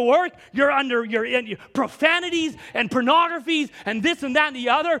just go to work. You're under your profanities and pornographies and this and that and the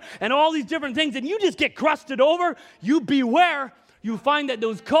other and all these different things, and you just get crusted over. You beware. You find that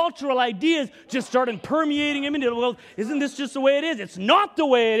those cultural ideas just start permeating them into the world. Isn't this just the way it is? It's not the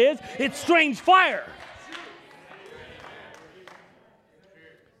way it is. It's strange fire.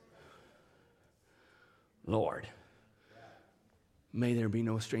 Lord, may there be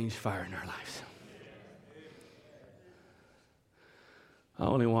no strange fire in our lives. I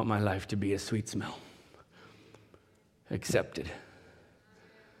only want my life to be a sweet smell. accepted.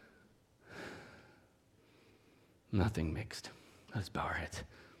 Nothing mixed. Let's bow our heads.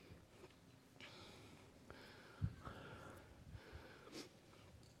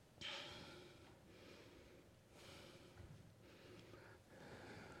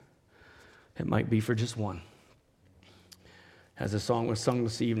 It might be for just one. As the song was sung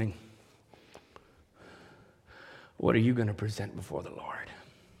this evening, what are you going to present before the Lord?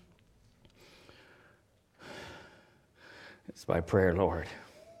 It's by prayer, Lord.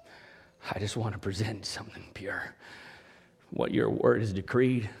 I just want to present something pure. What your word has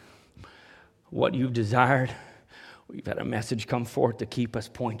decreed, what you've desired. We've had a message come forth to keep us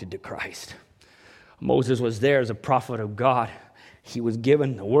pointed to Christ. Moses was there as a prophet of God. He was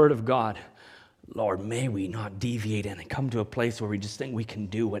given the word of God. Lord, may we not deviate and come to a place where we just think we can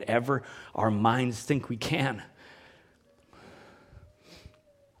do whatever our minds think we can.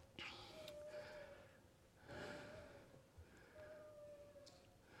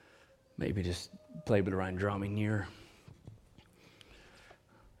 Maybe just play with Ryan, draw me near.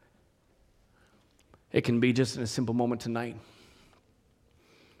 It can be just in a simple moment tonight.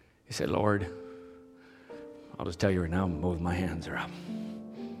 You say, Lord, I'll just tell you right now, both my hands are up.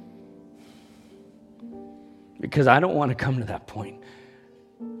 Because I don't want to come to that point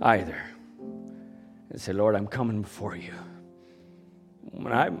either. And say, Lord, I'm coming before you.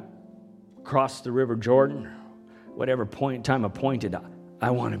 When I cross the River Jordan, whatever time appointed,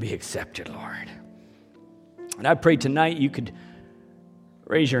 I want to be accepted, Lord. And I pray tonight you could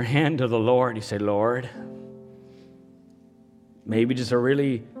raise your hand to the Lord. You say, Lord, maybe just a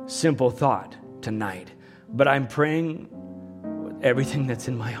really simple thought tonight, but I'm praying with everything that's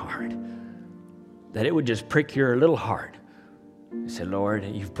in my heart, that it would just prick your little heart. You say, Lord,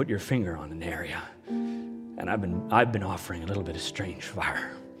 you've put your finger on an area, and I've been offering a little bit of strange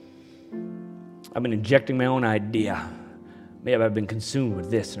fire. I've been injecting my own idea. Maybe I've been consumed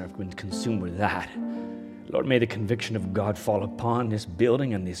with this and I've been consumed with that. Lord, may the conviction of God fall upon this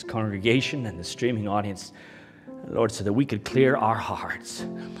building and this congregation and the streaming audience, Lord, so that we could clear our hearts,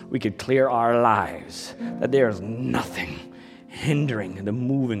 we could clear our lives, that there is nothing hindering the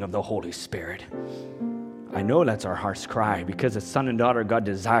moving of the Holy Spirit. I know that's our heart's cry, because as son and daughter, God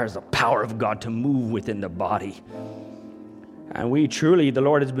desires the power of God to move within the body. And we truly, the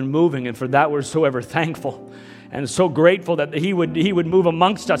Lord has been moving, and for that we're so ever thankful and so grateful that He would move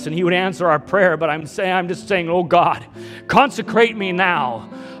amongst us and He would answer our prayer. But I'm just saying, oh God, consecrate me now.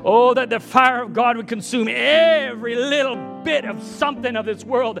 Oh, that the fire of God would consume every little bit of something of this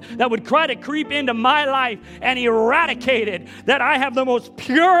world that would try to creep into my life and eradicate it. That I have the most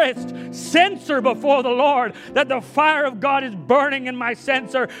purest censer before the Lord. That the fire of God is burning in my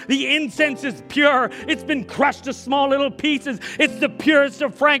censer. The incense is pure. It's been crushed to small little pieces. It's the purest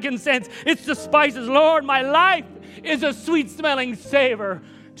of frankincense. It's the spices. Lord, my life is a sweet-smelling savor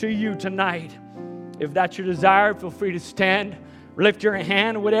to you tonight. If that's your desire, feel free to stand. Lift your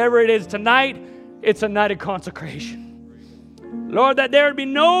hand. Whatever it is tonight, it's a night of consecration. Lord, that there would be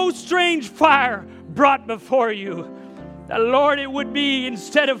no strange fire brought before you. That, Lord, it would be,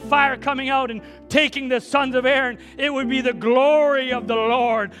 instead of fire coming out and taking the sons of Aaron, it would be the glory of the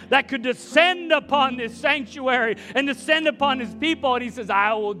Lord that could descend upon this sanctuary and descend upon His people. And He says,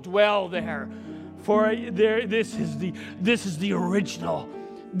 I will dwell there. For this is the original.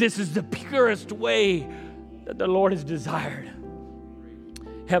 This is the purest way that the Lord has desired.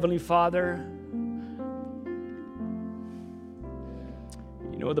 Heavenly Father,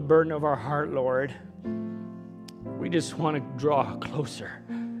 you know the burden of our heart, Lord. We just want to draw closer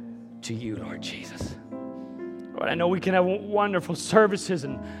to you, Lord Jesus. Lord, I know we can have wonderful services,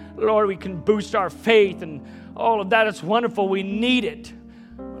 and Lord, we can boost our faith, and all of that is wonderful. We need it.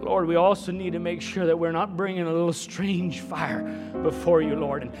 But Lord, we also need to make sure that we're not bringing a little strange fire before you,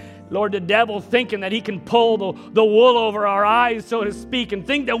 Lord. And Lord, the devil thinking that he can pull the wool over our eyes, so to speak, and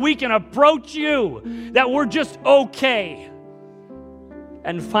think that we can approach you, that we're just okay.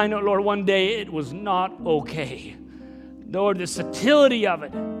 And find out, Lord, one day it was not okay. Lord, the subtlety of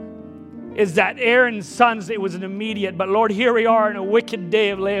it is that Aaron's sons, it was an immediate. But Lord, here we are in a wicked day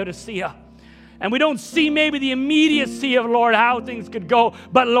of Laodicea. And we don't see maybe the immediacy of, Lord, how things could go.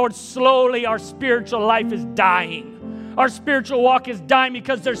 But Lord, slowly our spiritual life is dying. Our spiritual walk is dying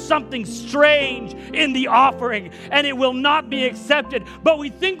because there's something strange in the offering and it will not be accepted. But we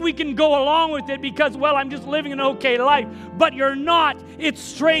think we can go along with it because, well, I'm just living an okay life. But you're not. It's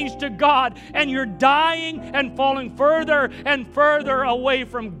strange to God, and you're dying and falling further and further away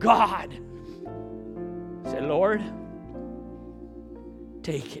from God. Say, Lord,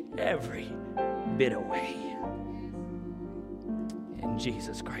 take every bit away. In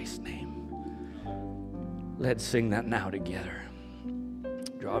Jesus Christ's name. Let's sing that now together.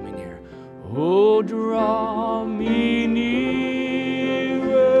 Draw me near. Oh, draw me nearer,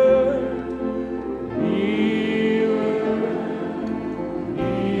 nearer,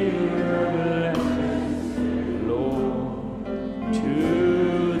 nearer, blessed Lord,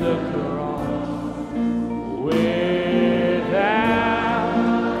 to the cross where thou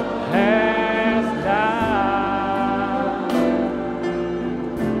hast died.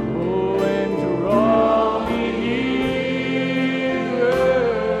 Oh, and draw me nearer,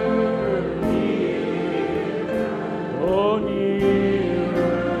 nearer, oh,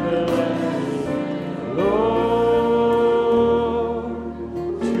 nearer, blessed Lord,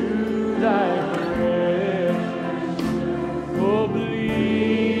 to thy presence, oh, bleeding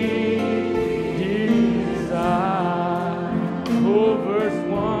side. Oh, verse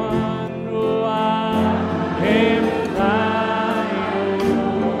 1, oh, I am thine,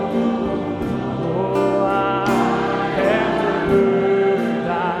 oh, I have heard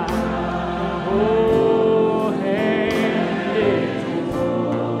thy, oh, handed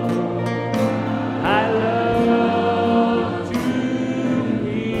I love to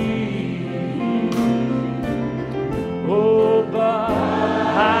thee, oh, but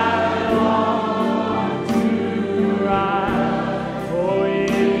I long to rise, oh,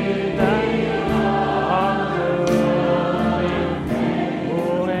 in thy arms above,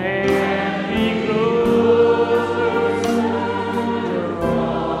 oh, and be closer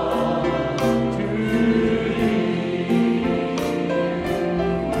to thee,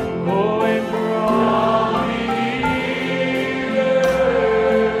 oh, and draw me nearer,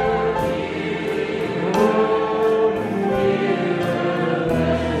 oh, nearer,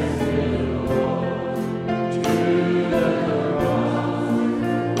 to the cross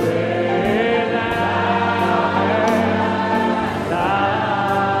where thou hast died.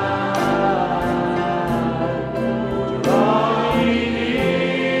 Draw me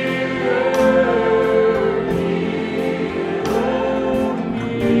nearer, oh,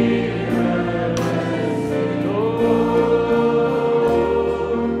 nearer, Lord,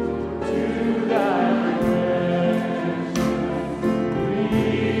 to thy presence,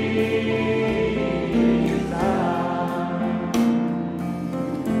 please thou.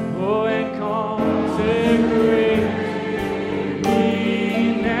 Oh, and consecrate me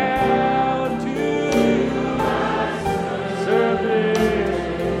now to thy service,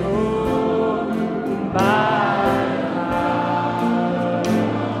 oh, by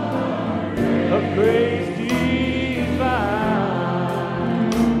of grace divine.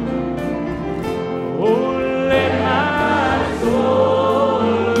 Oh, let my soul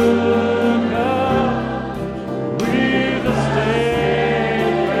look up with a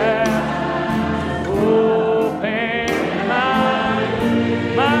steadfast hope, and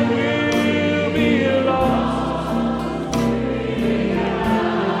my will be lost.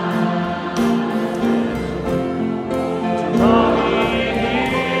 Draw me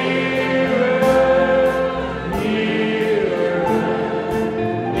nearer, nearer,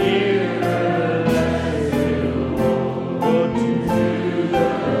 nearer, oh, to the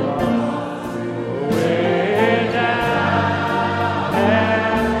cross where thou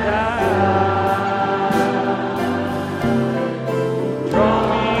hast died.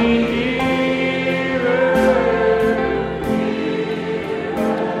 Draw me nearer,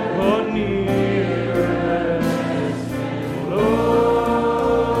 oh, nearer,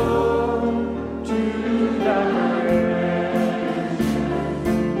 Lord, to thy presence.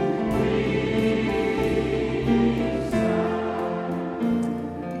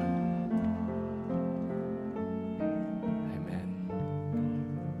 Amen.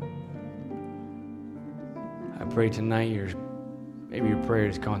 I pray tonight maybe your prayer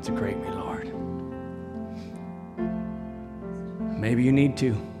is consecrate me, Lord. Maybe you need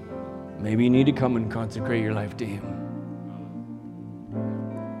to. Maybe you need to come and consecrate your life to Him.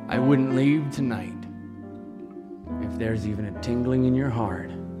 I wouldn't leave tonight if there's even a tingling in your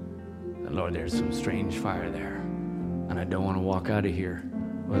heart that, Lord, there's some strange fire there. And I don't want to walk out of here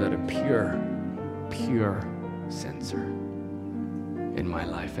without a pure censer in my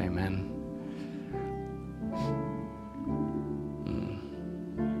life. Amen.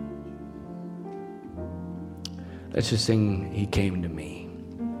 Let's just sing He Came to Me.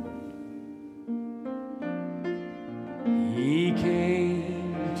 He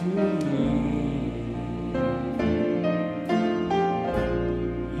came to me.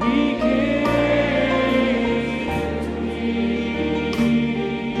 He came to me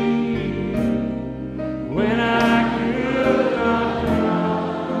when I could not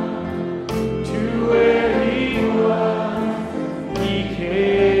come to where He was. He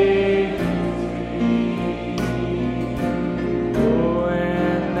came to me.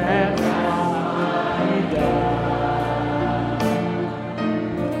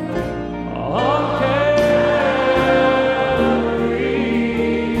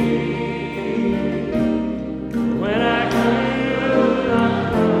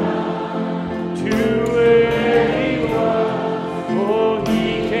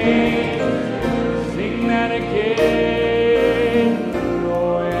 He came. Sing that again.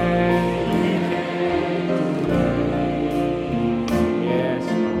 Oh, and He came. Yes,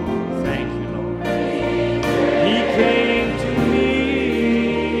 Lord. Thank you, Lord. He came to me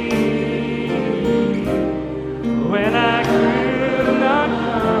when I could not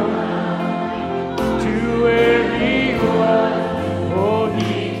come to where He was. Oh,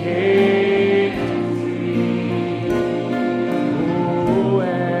 He came to me. Oh,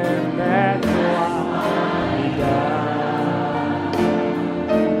 and that's why He died.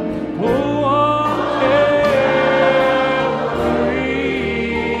 Oh, on Calvary,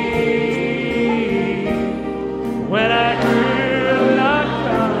 when I could not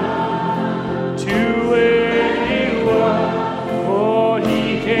come to where He was. Oh, He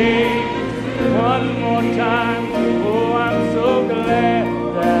came one more time. Oh, I'm so glad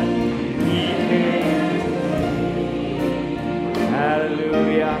that He came.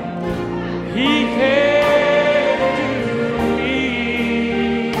 Hallelujah. He came to me.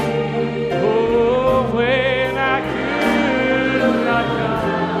 Oh, when I could not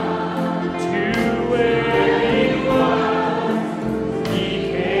come to where He was. He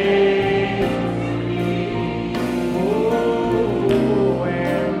came. Oh,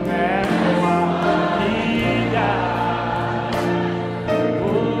 and that's why He died.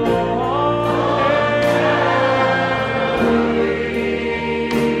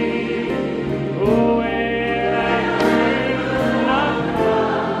 Oh, and I could not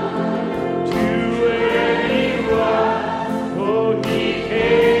come to where He was. Oh, He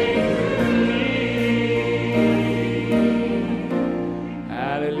came to me.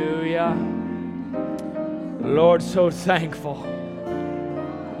 Hallelujah. Lord, so thankful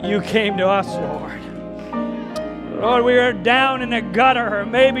You came to us, Lord. Lord, we are down in the gutter, or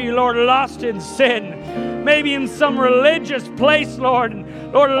maybe, Lord, lost in sin. Maybe in some religious place, Lord, and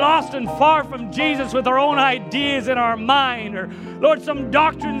Lord, lost and far from Jesus with our own ideas in our mind, or Lord, some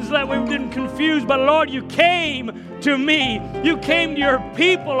doctrines that we've been confused, but Lord, You came to me. You came to Your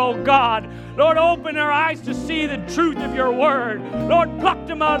people, oh God. Lord, open our eyes to see the truth of Your word. Lord, plucked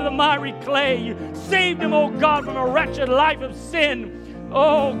them out of the miry clay. You saved them, oh God, from a wretched life of sin.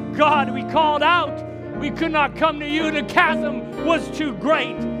 Oh God, we called out. We could not come to You. The chasm was too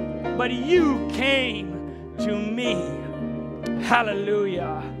great, but You came to me.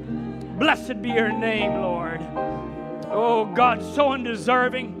 Hallelujah. Blessed be Your name, Lord. Oh God, so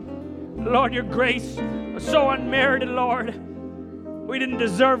undeserving. Lord, Your grace was so unmerited, Lord. We didn't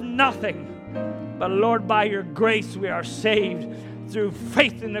deserve nothing. But Lord, by Your grace we are saved through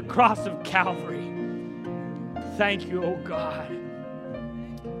faith in the cross of Calvary. Thank You, oh God.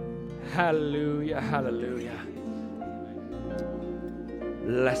 Hallelujah, hallelujah.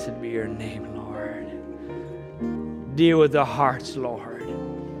 Blessed be Your name, Lord. Deal with the hearts, Lord.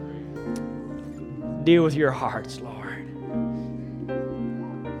 Deal with your hearts, Lord.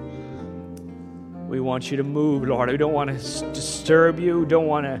 We want You to move, Lord. We don't want to disturb You. We don't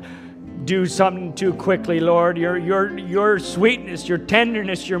want to do something too quickly, Lord. Your sweetness, Your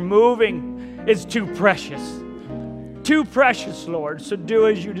tenderness, Your moving is too precious. Too precious, Lord. So do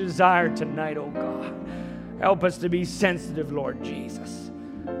as You desire tonight, oh God. Help us to be sensitive, Lord Jesus.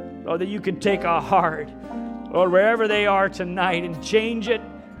 Lord, that You can take our heart, Lord, wherever they are tonight and change it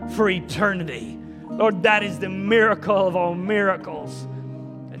for eternity. Lord, that is the miracle of all miracles.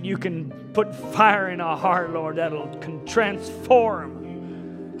 And You can put fire in our heart, Lord, can transform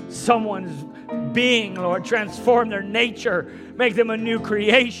someone's being, Lord, transform their nature, make them a new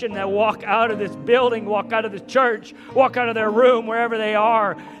creation that walk out of this building, walk out of the church, walk out of their room, wherever they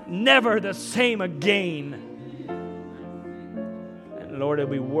are, never the same again. And Lord,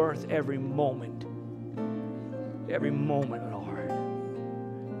 it'll be worth every moment, Lord.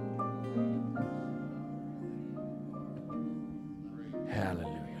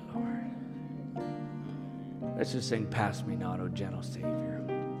 Hallelujah, Lord. Let's just sing, Pass Me Not, O Gentle Savior.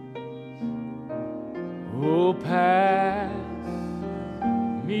 Oh, pass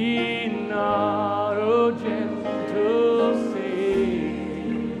me not, O gentle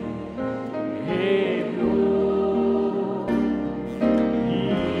Savior, hear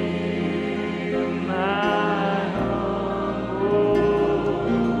my humble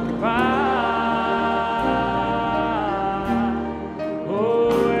cry.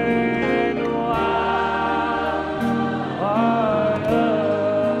 Oh, and while others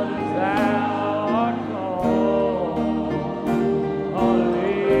Thou art called,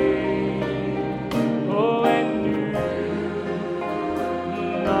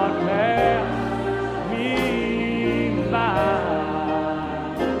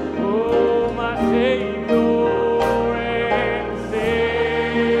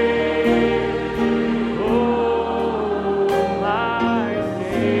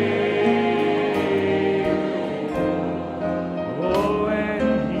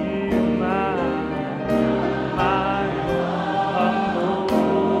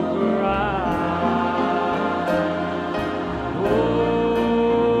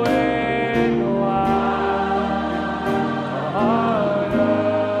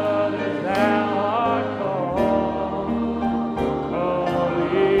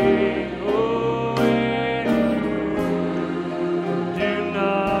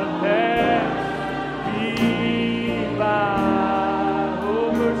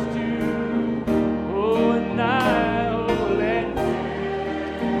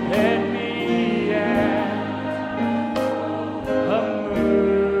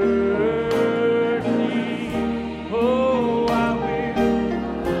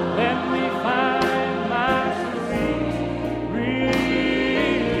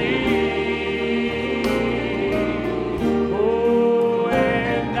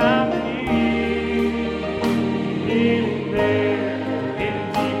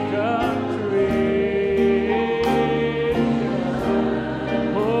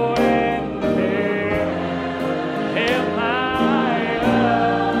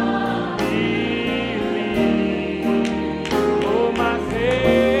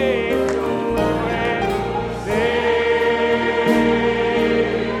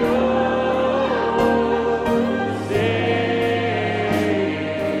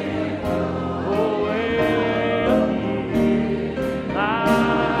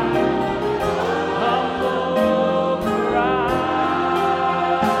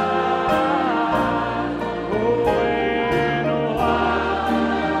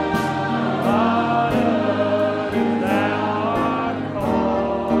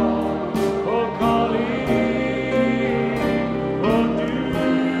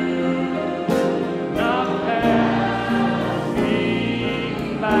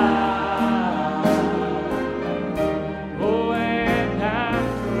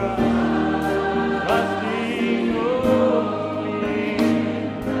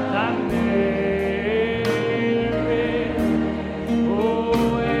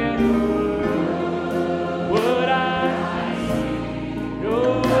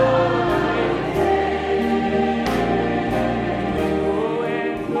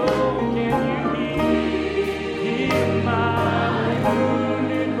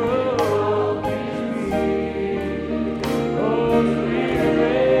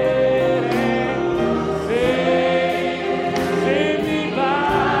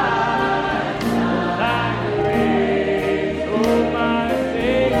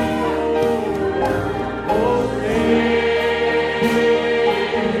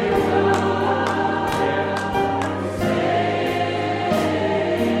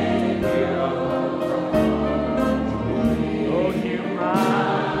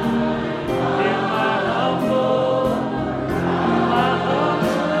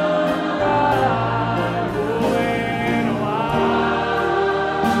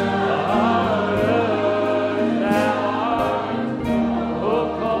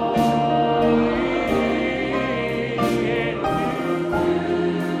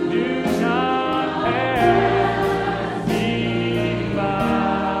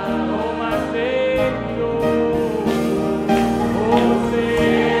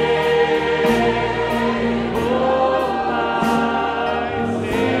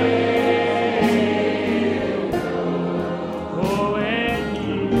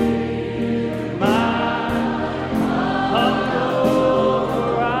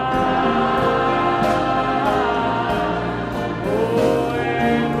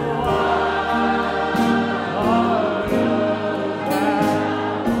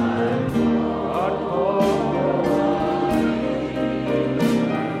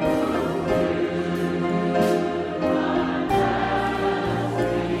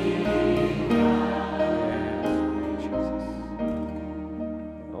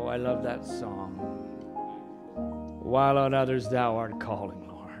 I love that song. While on others thou art calling,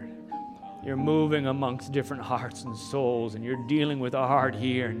 Lord. You're moving amongst different hearts and souls, and you're dealing with a heart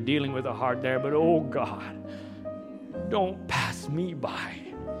here and dealing with a heart there. But oh God, don't pass me by.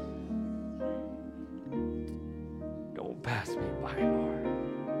 Don't pass me by, Lord.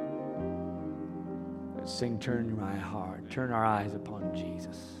 Let's sing, turn my heart, turn our eyes upon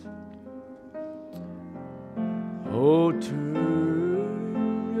Jesus. Oh,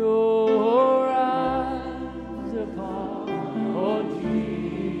 turn your eyes upon, oh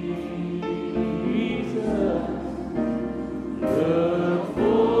Jesus, look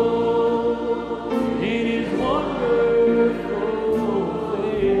full in His wonderful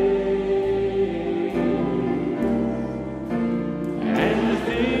face, and the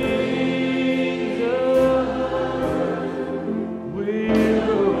things of earth will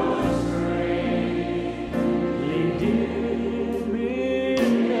grow strangely dim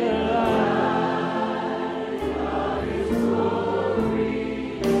in the light of His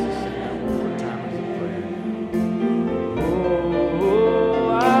glory. Let's sing that one more time as a prayer. Oh,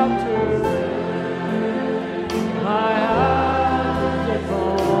 I'll turn my eyes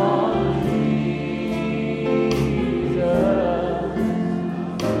upon Jesus.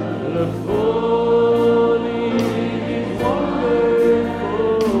 Look full in His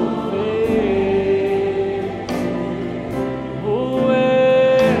wonderful face. Oh,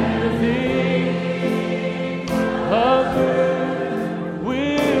 and the things of earth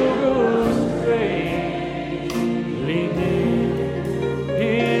will grow strangely dim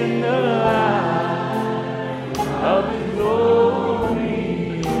in the light of His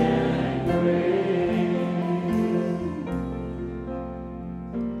glory and grace.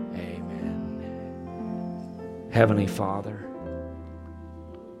 Amen. Heavenly Father,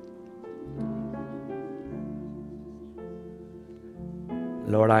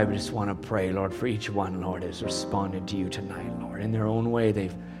 Lord, I just want to pray, Lord, for each one, Lord, has responded to you tonight, Lord. In their own way,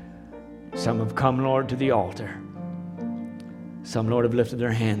 some have come, Lord, to the altar. Some, Lord, have lifted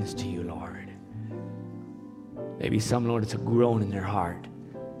their hands to you, Lord. Maybe some, Lord, it's a groan in their heart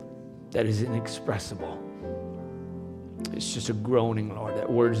that is inexpressible. It's just a groaning, Lord,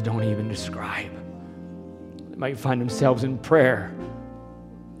 that words don't even describe. They might find themselves in prayer.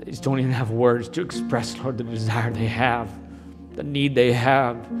 They just don't even have words to express, Lord, the desire they have, the need they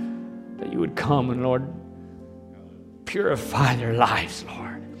have, that you would come and, Lord, purify their lives,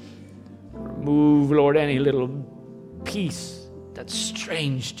 Lord. Remove, Lord, any little piece that's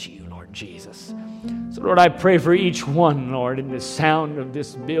strange to you, Lord Jesus. So, Lord, I pray for each one, Lord, in the sound of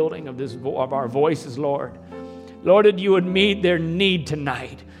this building, of our voices, Lord. Lord, that you would meet their need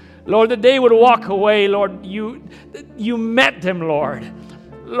tonight. Lord, that they would walk away, Lord. You met them, Lord.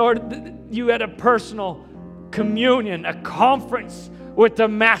 Lord, you had a personal communion, a conference with the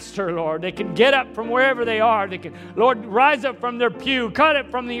Master, Lord. They can get up from wherever they are. They can, Lord, rise up from their pew, cut it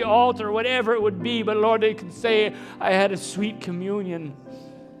from the altar, whatever it would be. But, Lord, they can say, I had a sweet communion.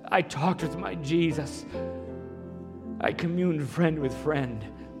 I talked with my Jesus. I communed friend with friend.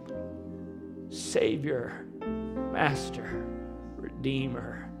 Savior, Master,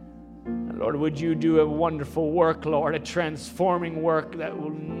 Redeemer. And Lord, would you do a wonderful work, Lord, a transforming work that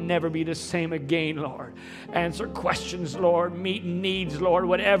will never be the same again, Lord. Answer questions, Lord, meet needs, Lord,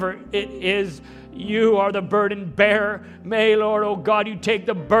 whatever it is. You are the burden bearer. May, Lord, oh God, you take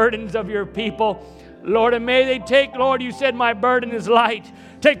the burdens of your people, Lord, and may they take, Lord, you said my burden is light.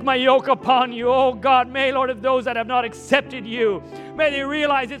 Take my yoke upon you. Oh God, may, Lord, of those that have not accepted you, may they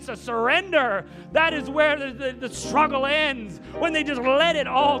realize it's a surrender. That is where the struggle ends, when they just let it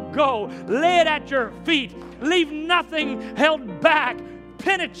all go. Lay it at your feet. Leave nothing held back.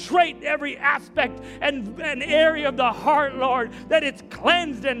 Penetrate every aspect and area of the heart, Lord, that it's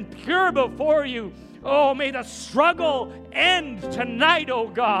cleansed and pure before you. Oh, may the struggle end tonight, oh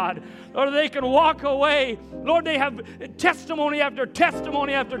God. Lord, they can walk away. Lord, they have testimony after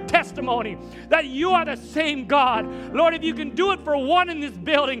testimony after testimony that you are the same God. Lord, if you can do it for one in this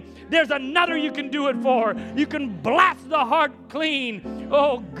building, there's another you can do it for. You can blast the heart clean.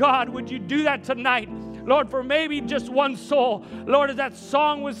 Oh God, would you do that tonight? Lord, for maybe just one soul. Lord, as that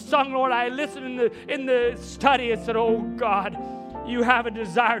song was sung, Lord, I listened in the study and said, oh God, you have a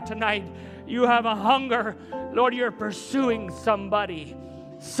desire tonight. You have a hunger. Lord, you're pursuing somebody.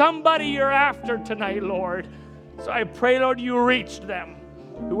 Somebody you're after tonight, Lord. So I pray, Lord, you reached them.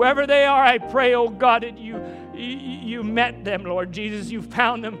 Whoever they are, I pray, oh God, that you met them, Lord Jesus. You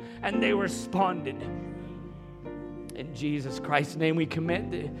found them and they responded. In Jesus Christ's name, we commit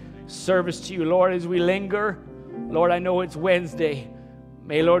the service to you, Lord, as we linger. Lord, I know it's Wednesday.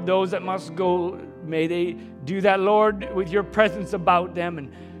 May, Lord, those that must go, may they do that, Lord, with your presence about them.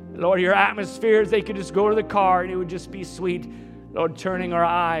 And Lord, your atmospheres, they could just go to the car and it would just be sweet. Lord, turning our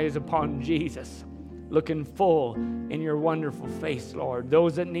eyes upon Jesus, looking full in your wonderful face, Lord.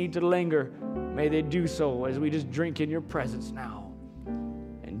 Those that need to linger, may they do so as we just drink in your presence now.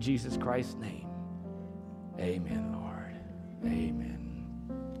 In Jesus Christ's name, amen, Lord. Amen.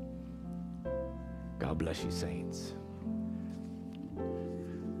 God bless you, saints.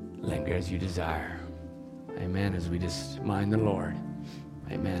 Linger as you desire. Amen. As we just mind the Lord.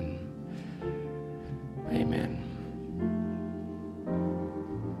 Amen.